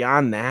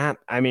beyond that,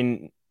 I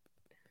mean,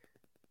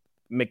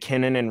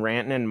 McKinnon and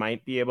Rantanen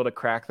might be able to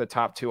crack the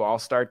top 2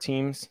 all-star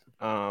teams.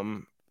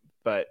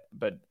 But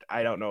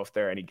I don't know if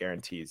there are any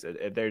guarantees.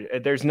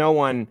 There's no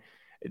one.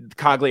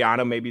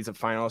 Cogliano maybe is a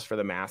finalist for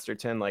the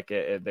Masterton. Like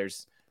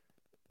there's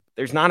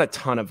not a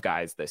ton of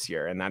guys this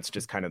year, and that's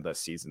just kind of the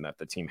season that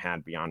the team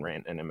had beyond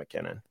Rantanen and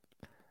McKinnon.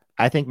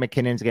 I think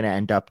McKinnon's going to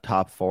end up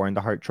top 4 in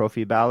the Hart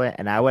Trophy ballot,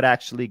 and I would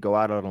actually go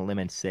out on a limb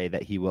and say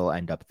that he will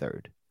end up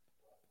 3rd.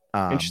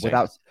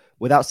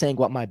 Without saying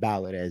what my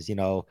ballot is,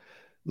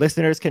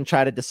 listeners can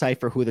try to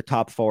decipher who the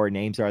top 4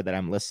 names are that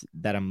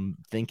I'm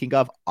thinking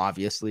of.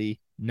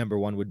 Obviously, number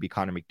 1 would be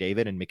Connor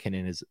McDavid, and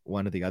McKinnon is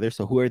one of the others.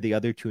 So who are the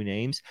other 2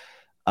 names?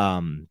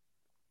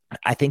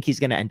 I think he's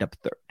going to end up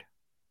 3rd.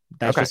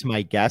 That's just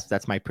my guess.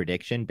 That's my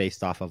prediction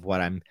based off of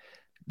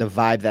the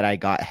vibe that I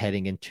got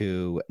heading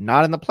into,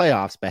 not in the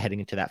playoffs, but heading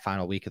into that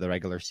final week of the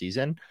regular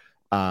season.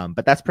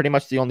 But that's pretty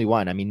much the only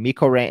one. I mean,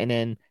 Mikko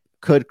Rantanen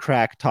could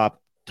crack top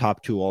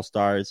 2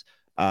 All-Stars.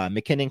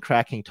 McKinnon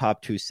cracking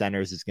top 2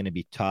 centers is going to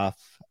be tough.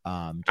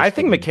 I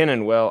think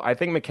McKinnon will. I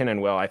think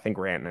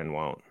Rantanen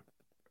won't.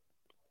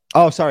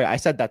 Oh, sorry. I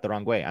said that the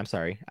wrong way. I'm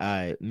sorry.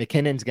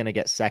 McKinnon's going to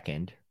get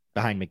 2nd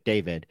behind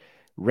McDavid.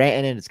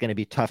 Rantanen, it's going to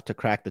be tough to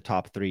crack the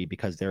top 3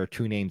 because there are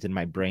 2 names in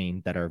my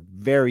brain that are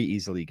very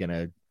easily going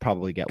to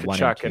probably get Tkachuk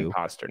 1 and 2. And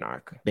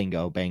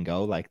Pasternak.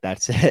 Bingo. Like,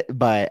 that's it.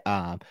 But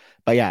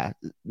yeah,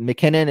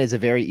 McKinnon is a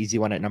very easy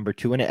one at number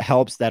 2. And it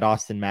helps that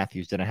Austin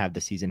Matthews didn't have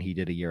the season he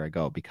did a year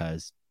ago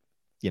because,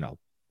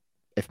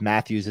 if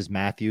Matthews is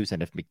Matthews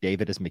and if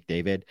McDavid is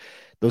McDavid,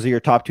 those are your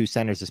top 2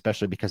 centers,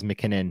 especially because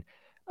McKinnon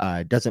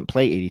doesn't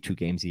play 82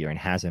 games a year and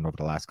hasn't over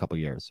the last couple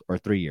of years, or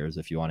 3 years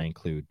if you want to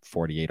include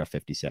 48 or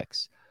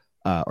 56,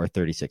 or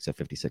 36 or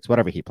 56,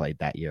 whatever he played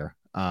that year.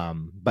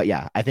 But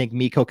yeah, I think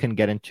Mikko can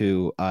get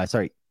into. I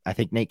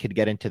think Nate could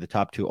get into the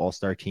top 2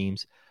 All-Star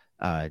teams,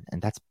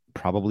 and that's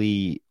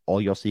probably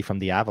all you'll see from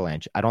the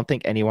Avalanche. I don't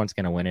think anyone's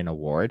going to win an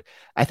award.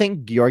 I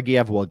think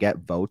Georgiev will get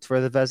votes for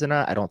the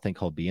Vezina. I don't think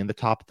he'll be in the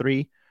top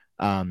 3,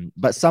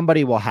 but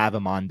somebody will have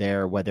him on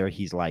there, whether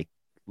he's like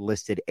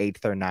listed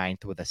 8th or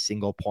 9th with a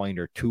single point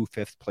or 2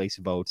 5th place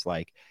votes.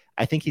 Like,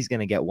 I think he's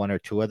going to get 1 or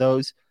 2 of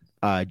those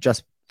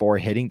just for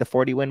hitting the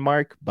 40 win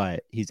mark,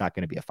 but he's not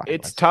going to be a finalist.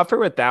 It's tougher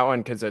with that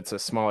one because it's a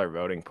smaller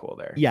voting pool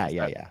there. Yeah.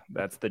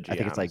 That's the GMs. I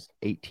think it's like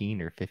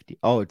 18 or 50.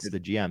 Oh, it's the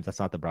GMs. That's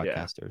not the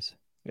broadcasters.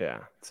 Yeah,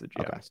 it's the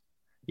GMs. Okay.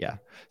 Yeah.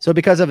 So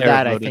because of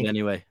that, I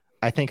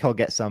think he'll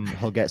get some,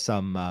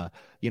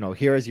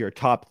 here is your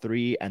top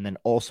 3, and then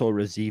also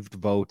received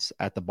votes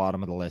at the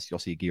bottom of the list. You'll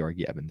see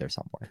Georgiev in there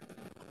somewhere.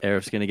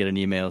 Arif's going to get an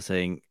email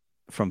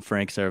from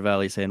Frank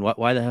Saravelli saying,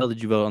 why the hell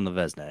did you vote on the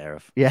Vezina,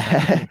 Arif?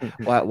 Yeah.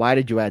 why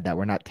did you add that?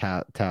 We're not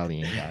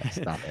tallying that.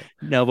 Stop it.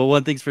 No, but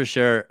one thing's for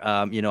sure.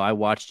 I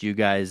watched you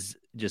guys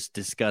just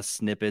discuss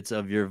snippets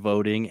of your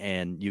voting,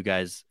 and you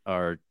guys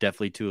are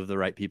definitely 2 of the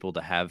right people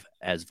to have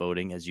as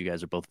voting, as you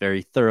guys are both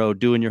very thorough,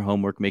 doing your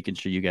homework, making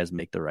sure you guys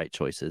make the right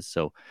choices.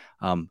 So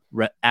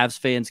Avs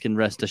fans can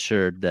rest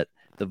assured that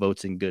the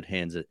vote's in good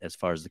hands as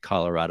far as the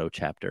Colorado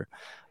chapter.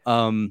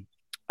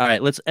 All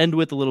right, let's end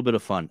with a little bit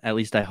of fun. At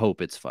least I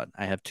hope it's fun.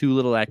 I have 2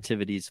 little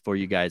activities for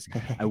you guys.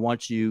 I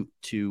want you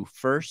to,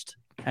 first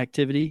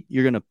activity,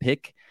 you're going to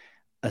pick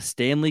a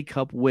Stanley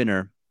Cup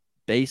winner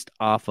based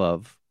off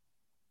of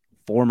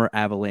former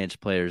Avalanche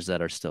players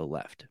that are still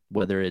left.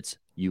 Whether it's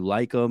you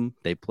like them,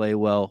 they play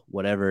well,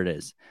 whatever it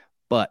is.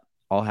 But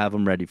I'll have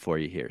them ready for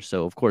you here.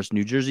 So, of course,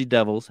 New Jersey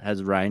Devils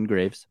has Ryan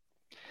Graves.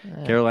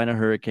 Carolina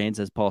Hurricanes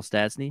has Paul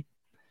Stastny.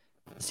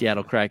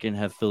 Seattle Kraken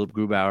have Philip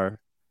Grubauer.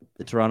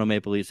 The Toronto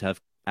Maple Leafs have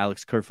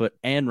Alex Kerfoot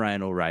and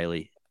Ryan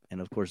O'Reilly.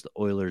 And, of course, the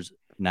Oilers,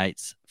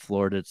 Knights,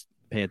 Florida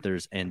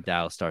Panthers, and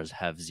Dallas Stars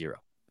have 0.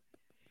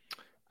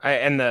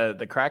 And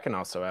the Kraken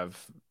also have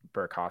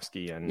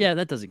Burakovsky. And yeah,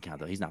 that doesn't count,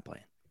 though. He's not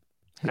playing.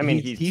 I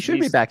mean, he should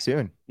be back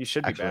soon. He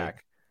should be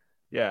back.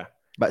 Yeah.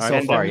 But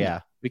so far,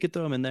 yeah. We could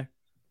throw him in there.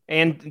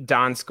 And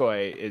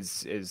Donskoy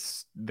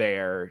is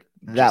there.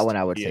 That one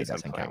I would say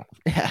doesn't count.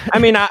 I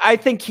mean, I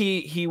think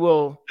he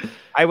will.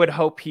 I would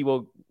hope he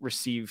will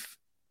receive.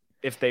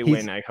 If they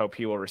win, I hope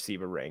he will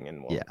receive a ring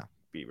and will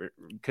be,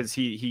 because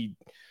he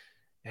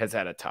has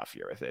had a tough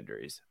year with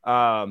injuries.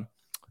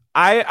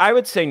 I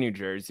would say New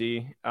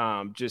Jersey.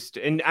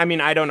 And I mean,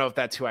 I don't know if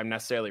that's who I'm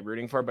necessarily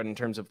rooting for, but in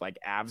terms of like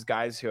Avs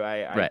guys who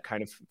I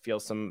kind of feel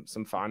some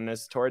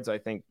fondness towards, I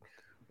think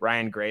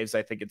Ryan Graves,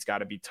 I think it's got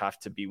to be tough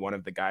to be one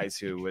of the guys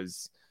who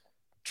was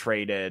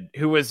traded,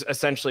 who was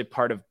essentially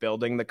part of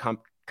building the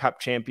cup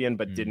champion,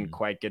 but didn't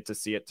quite get to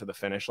see it to the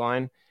finish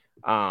line.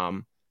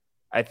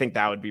 I think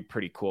that would be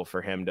pretty cool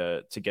for him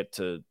to get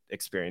to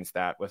experience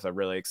that with a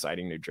really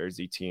exciting New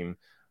Jersey team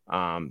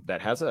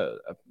that has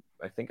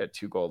I think a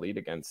 2-goal lead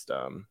against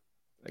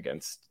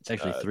it's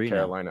actually 3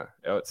 Carolina.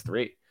 Now. Oh, it's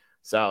 3.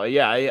 So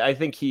yeah, I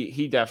think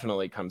he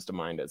definitely comes to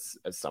mind as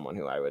someone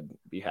who I would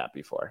be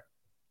happy for.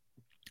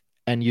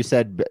 And you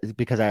said,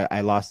 because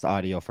I lost the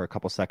audio for a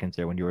couple seconds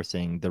there when you were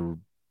saying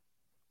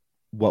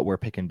what we're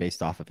picking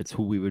based off of, it's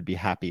who we would be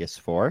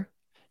happiest for.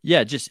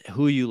 Yeah, just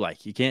who you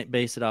like. You can't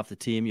base it off the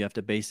team. You have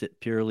to base it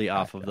purely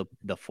off of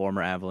the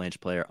former Avalanche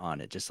player on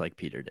it, just like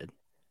Peter did.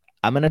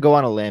 I'm going to go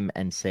on a limb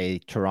and say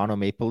Toronto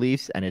Maple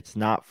Leafs, and it's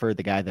not for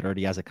the guy that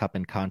already has a cup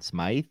in Conn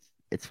Smythe.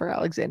 It's for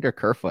Alexander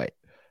Kerfoot.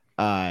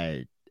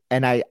 And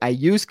I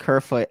use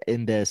Kerfoot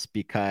in this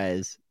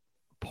because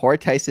poor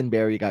Tyson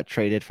Barrie got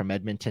traded from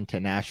Edmonton to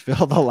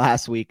Nashville the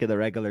last week of the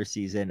regular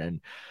season, and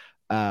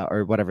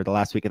the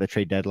last week of the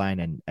trade deadline,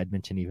 and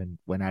Edmonton even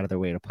went out of their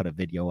way to put a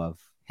video of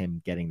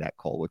him getting that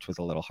goal, which was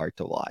a little hard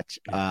to watch.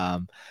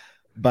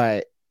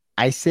 But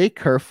I say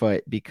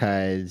Kerfoot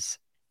because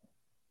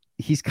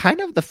he's kind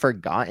of the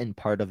forgotten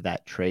part of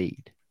that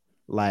trade.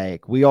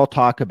 Like, we all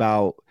talk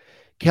about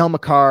Cale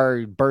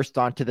Makar burst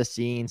onto the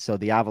scene, so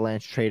the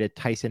Avalanche traded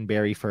Tyson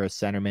Barrie for a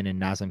centerman in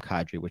Nazem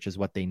Kadri, which is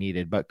what they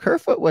needed. But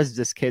Kerfoot was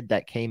this kid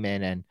that came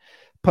in and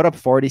put up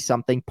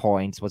 40-something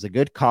points, was a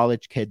good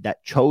college kid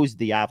that chose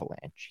the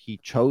Avalanche. He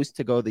chose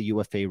to go the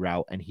UFA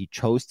route, and he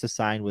chose to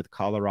sign with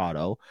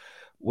Colorado,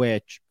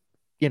 which,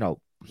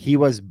 he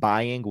was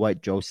buying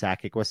what Joe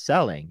Sakic was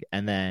selling.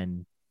 And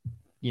then,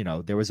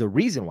 there was a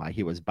reason why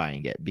he was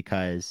buying it,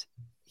 because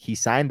he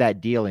signed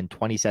that deal in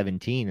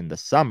 2017 in the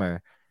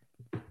summer,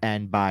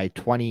 and by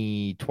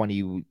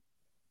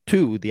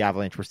 2022, the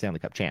Avalanche were Stanley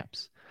Cup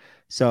champs.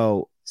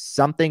 So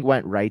something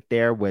went right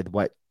there with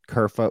what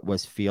Kerfoot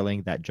was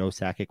feeling that Joe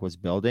Sakic was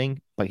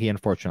building, but he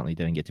unfortunately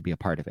didn't get to be a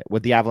part of it.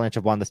 Would the Avalanche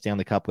have won the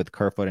Stanley Cup with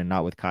Kerfoot and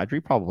not with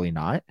Kadri? Probably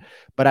not.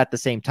 But at the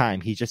same time,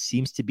 he just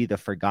seems to be the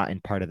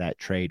forgotten part of that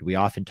trade. We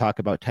often talk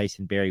about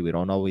Tyson Barrie. We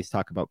don't always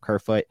talk about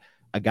Kerfoot,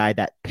 a guy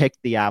that picked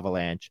the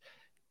Avalanche.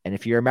 And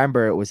if you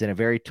remember, it was in a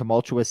very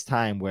tumultuous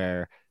time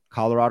where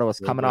Colorado was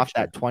coming off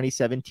that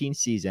 2017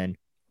 season.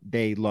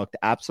 They looked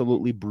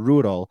absolutely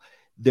brutal.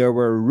 There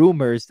were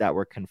rumors that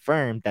were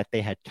confirmed that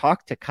they had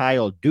talked to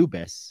Kyle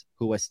Dubas,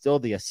 who was still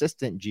the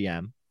assistant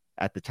GM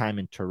at the time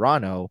in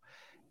Toronto.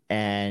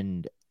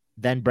 And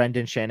then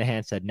Brendan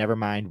Shanahan said, never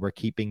mind, we're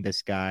keeping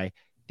this guy.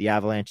 The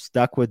Avalanche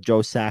stuck with Joe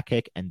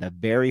Sakic, and the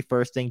very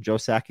first thing Joe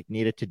Sakic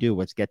needed to do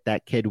was get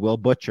that kid Will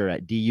Butcher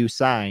at DU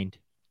signed,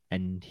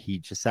 and he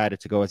decided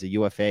to go as a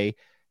UFA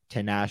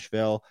to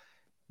Nashville.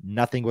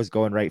 Nothing was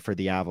going right for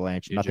the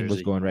Avalanche. Nothing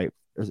was going right.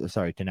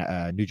 Sorry,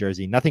 to New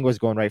Jersey. Nothing was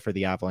going right for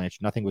the Avalanche.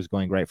 Nothing was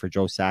going right for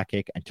Joe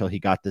Sakic until he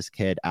got this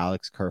kid,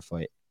 Alex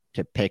Kerfoot,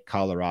 to pick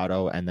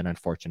Colorado, and then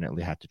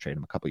unfortunately had to trade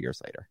him a couple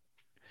years later.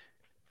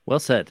 Well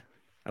said.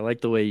 I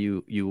like the way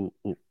you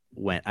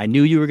went. I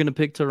knew you were going to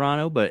pick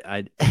Toronto, but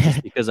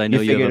just because I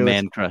know you have a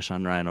man crush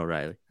on Ryan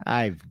O'Reilly.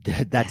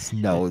 That's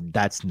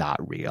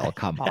not real.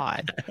 Come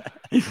on.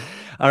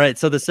 All right.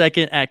 So the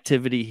second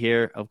activity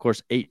here, of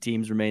course, 8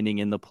 teams remaining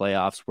in the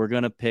playoffs. We're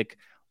going to pick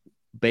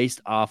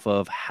based off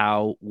of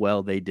how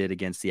well they did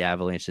against the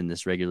Avalanche in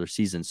this regular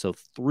season. So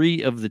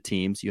 3 of the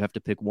teams, you have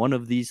to pick one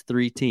of these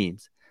 3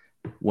 teams,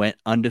 went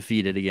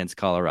undefeated against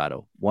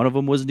Colorado. One of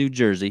them was New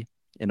Jersey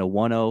in a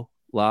 1-0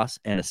 loss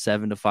and a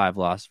 7-5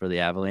 loss for the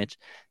Avalanche.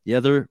 The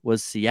other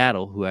was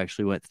Seattle, who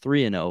actually went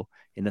 3-0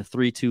 in a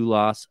 3-2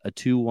 loss, a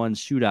 2-1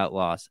 shootout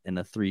loss, and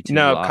a 3-2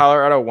 loss.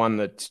 Colorado won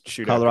the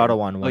shootout. Colorado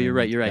won. Oh, you're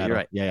right.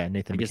 Yeah,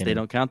 Nathan. I guess they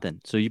don't count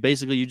then. So you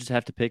just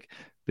have to pick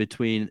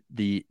between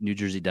the New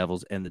Jersey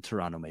Devils and the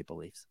Toronto Maple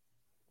Leafs.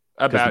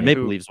 Because the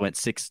Maple Leafs went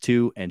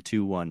 6-2 and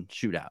 2-1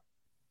 shootout.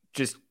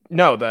 The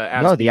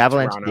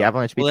Avalanche. The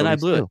Avalanche. Well, then I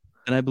blew it.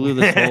 And I blew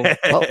this whole.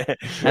 Well,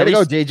 way to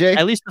go, JJ.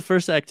 At least the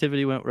first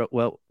activity went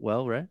well,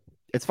 right?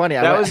 It's funny.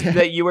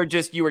 That you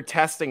were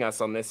testing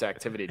us on this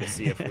activity to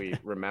see if we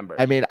remember.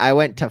 I mean, I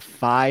went to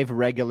 5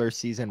 regular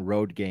season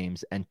road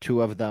games, and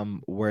 2 of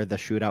them were the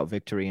shootout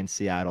victory in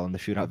Seattle and the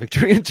shootout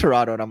victory in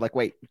Toronto. And I'm like,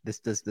 wait,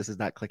 this is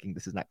not clicking.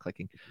 This is not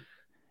clicking.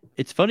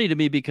 It's funny to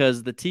me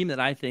because the team that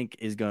I think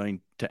is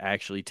going to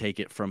actually take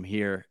it from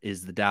here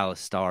is the Dallas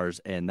Stars,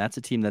 and that's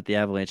a team that the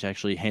Avalanche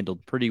actually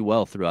handled pretty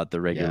well throughout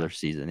the regular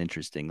season,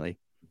 interestingly.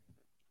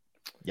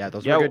 Yeah,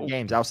 those were good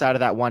games. Outside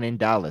of that one in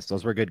Dallas,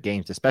 those were good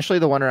games, especially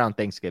the one around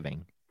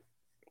Thanksgiving.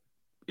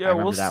 Yeah,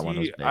 we'll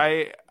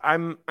see.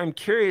 I'm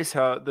curious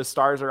how the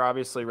Stars are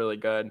obviously really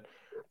good.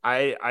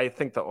 I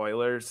think the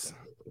Oilers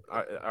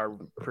are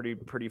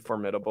pretty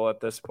formidable at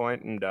this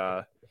point, and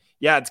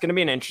it's going to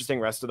be an interesting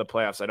rest of the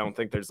playoffs. I don't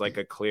think there's like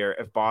a clear.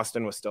 If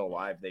Boston was still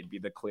alive, they'd be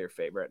the clear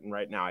favorite, and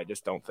right now, I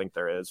just don't think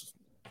there is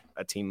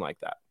a team like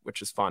that,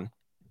 which is fun.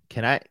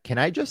 Can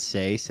I just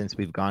say, since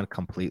we've gone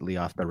completely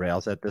off the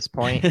rails at this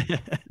point,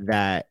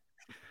 that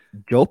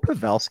Joe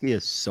Pavelski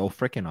is so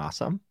freaking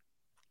awesome,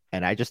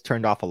 and I just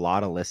turned off a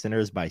lot of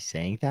listeners by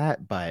saying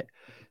that. But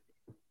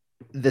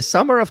the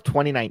summer of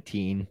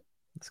 2019,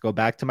 let's go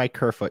back to my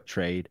Kerfoot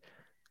trade.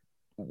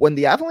 When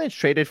the Avalanche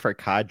traded for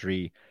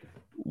Kadri,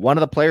 one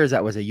of the players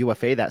that was a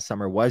UFA that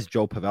summer was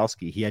Joe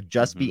Pavelski. He had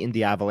just beaten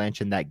the Avalanche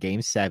in that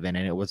Game 7,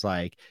 and it was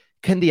like,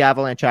 can the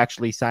Avalanche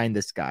actually sign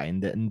this guy?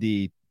 And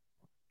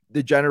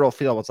the general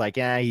feel was like,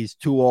 he's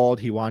too old.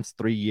 He wants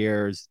 3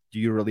 years. Do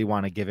you really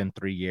want to give him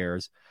 3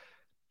 years?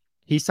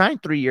 He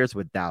signed 3 years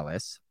with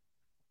Dallas.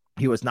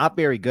 He was not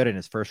very good in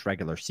his first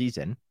regular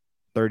season,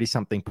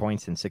 30-something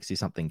points in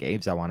 60-something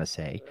games, I want to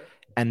say.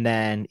 And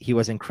then he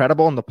was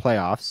incredible in the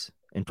playoffs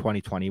in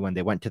 2020 when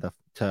they went to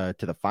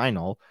the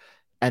final.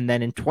 And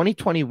then in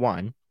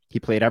 2021, he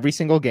played every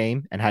single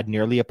game and had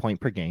nearly a point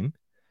per game.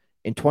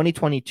 In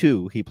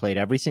 2022, he played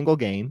every single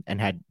game and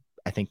had,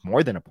 I think,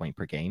 more than a point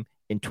per game.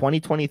 In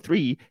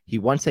 2023, he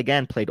once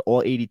again played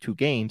all 82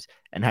 games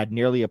and had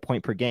nearly a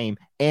point per game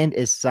and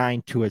is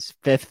signed to his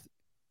 5th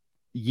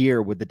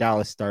year with the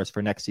Dallas Stars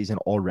for next season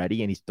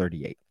already, and he's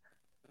 38.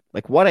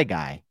 Like, what a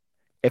guy.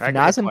 If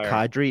Nazem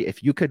Kadri,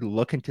 if you could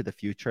look into the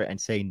future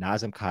and say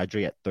Nazem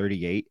Kadri at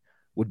 38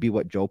 would be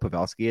what Joe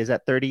Pavelski is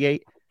at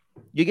 38,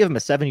 you give him a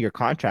 7-year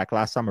contract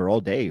last summer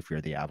all day if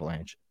you're the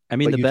Avalanche. I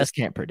mean, the best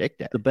can't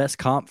predict it. The best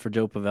comp for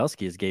Joe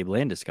Pavelski is Gabe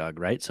Landeskog,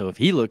 right? So if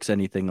he looks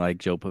anything like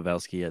Joe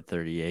Pavelski at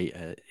 38,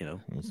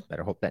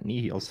 better hope that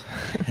knee heals.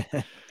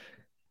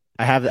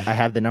 I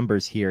have the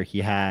numbers here. He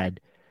had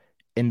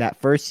in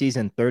that first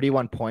season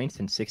 31 points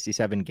in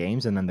 67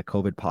 games, and then the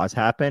COVID pause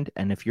happened.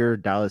 And if you're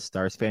a Dallas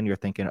Stars fan, you're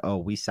thinking, "Oh,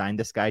 we signed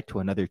this guy to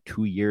another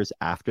 2 years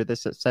after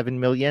this at $7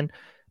 million,"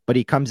 but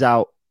he comes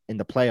out in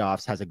the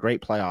playoffs, has a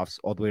great playoffs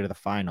all the way to the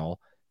final.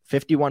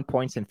 51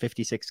 points in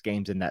 56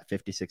 games in that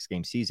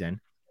 56-game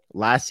season.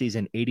 Last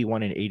season,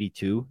 81 and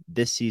 82.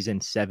 This season,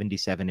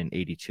 77 and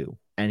 82.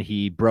 And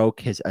he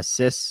broke his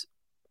assists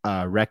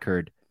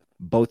record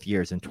both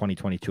years in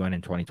 2022 and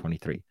in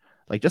 2023.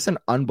 Like, just an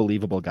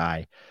unbelievable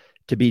guy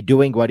to be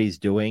doing what he's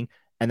doing.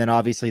 And then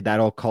obviously that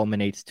all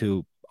culminates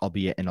to,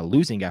 albeit in a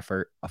losing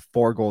effort, a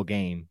 4-goal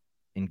game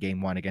in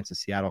Game 1 against the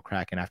Seattle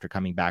Kraken after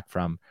coming back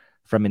from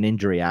an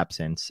injury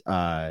absence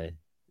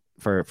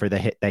for the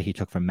hit that he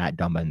took from Matt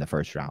Dumba in the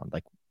first round.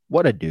 Like,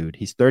 what a dude.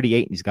 He's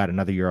 38 and he's got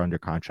another year under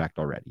contract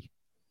already.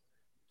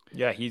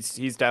 Yeah,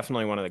 he's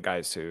definitely one of the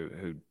guys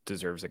who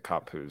deserves a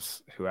cup.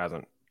 Who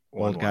hasn't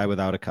won One guy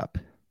without a cup.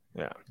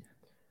 Yeah.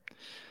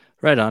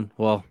 Right on.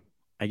 Well,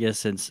 I guess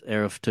since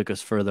Arif took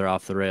us further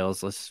off the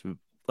rails, let's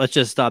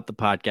just stop the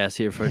podcast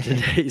here for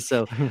today.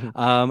 So,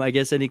 I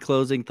guess any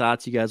closing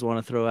thoughts you guys want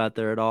to throw out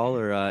there at all,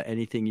 or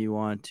anything you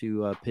want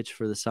to pitch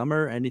for the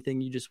summer?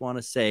 Anything you just want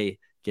to say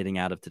getting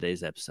out of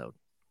today's episode?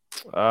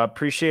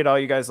 Appreciate all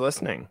you guys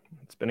listening.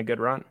 It's been a good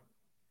run.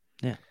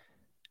 Yeah,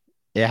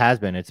 it has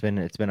been. It's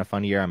been a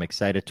fun year. I'm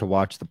excited to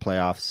watch the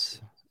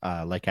playoffs,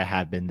 like I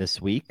have been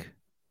this week,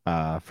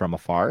 from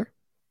afar.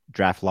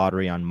 Draft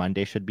lottery on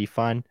Monday should be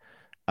fun.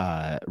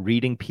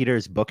 Reading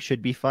Peter's book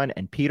should be fun,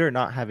 and Peter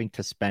not having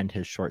to spend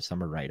his short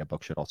summer write a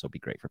book should also be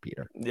great for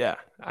Peter. Yeah,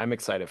 I'm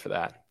excited for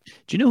that.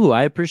 Do you know who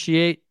I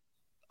appreciate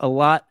a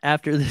lot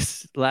after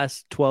this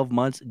last 12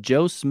 months?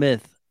 Joe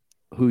Smith,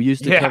 who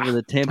used to cover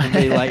the Tampa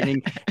Bay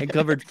Lightning and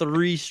covered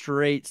 3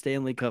 straight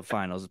Stanley Cup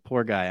finals.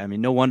 Poor guy. I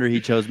mean, no wonder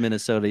he chose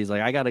Minnesota. He's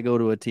like, I got to go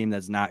to a team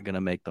that's not going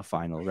to make the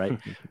final, right?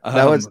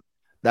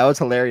 That was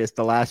hilarious.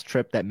 The last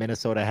trip that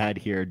Minnesota had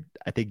here,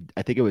 I think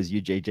it was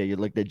you, JJ. You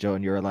looked at Joe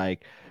and you were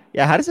like,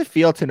 yeah, how does it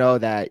feel to know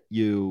that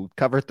you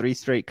cover 3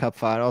 straight Cup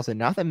finals and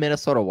now the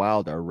Minnesota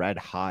Wild are red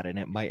hot and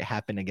it might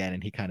happen again?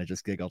 And he kind of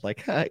just giggled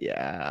like,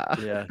 yeah.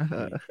 Yeah.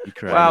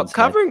 Well,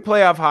 covering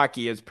playoff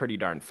hockey is pretty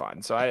darn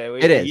fun. So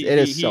it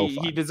is so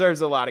fun. He deserves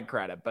a lot of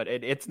credit, but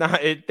it's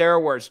not. There are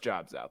worse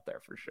jobs out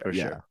there for sure. For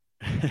sure.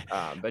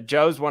 But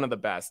Joe's one of the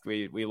best.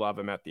 We love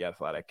him at the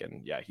Athletic,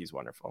 and yeah, he's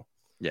wonderful.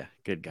 Yeah,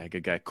 good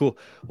guy. Cool.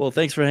 Well,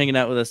 thanks for hanging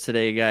out with us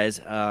today, guys.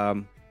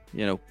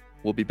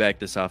 We'll be back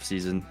this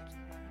offseason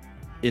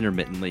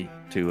intermittently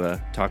to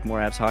talk more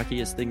Avs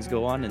hockey as things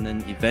go on, and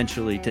then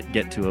eventually to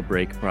get to a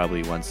break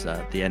probably once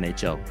the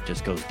NHL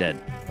just goes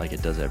dead like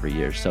it does every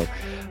year. So,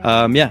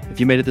 if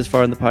you made it this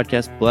far in the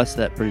podcast, bless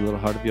that pretty little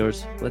heart of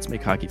yours. Let's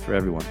make hockey for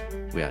everyone.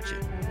 We got you.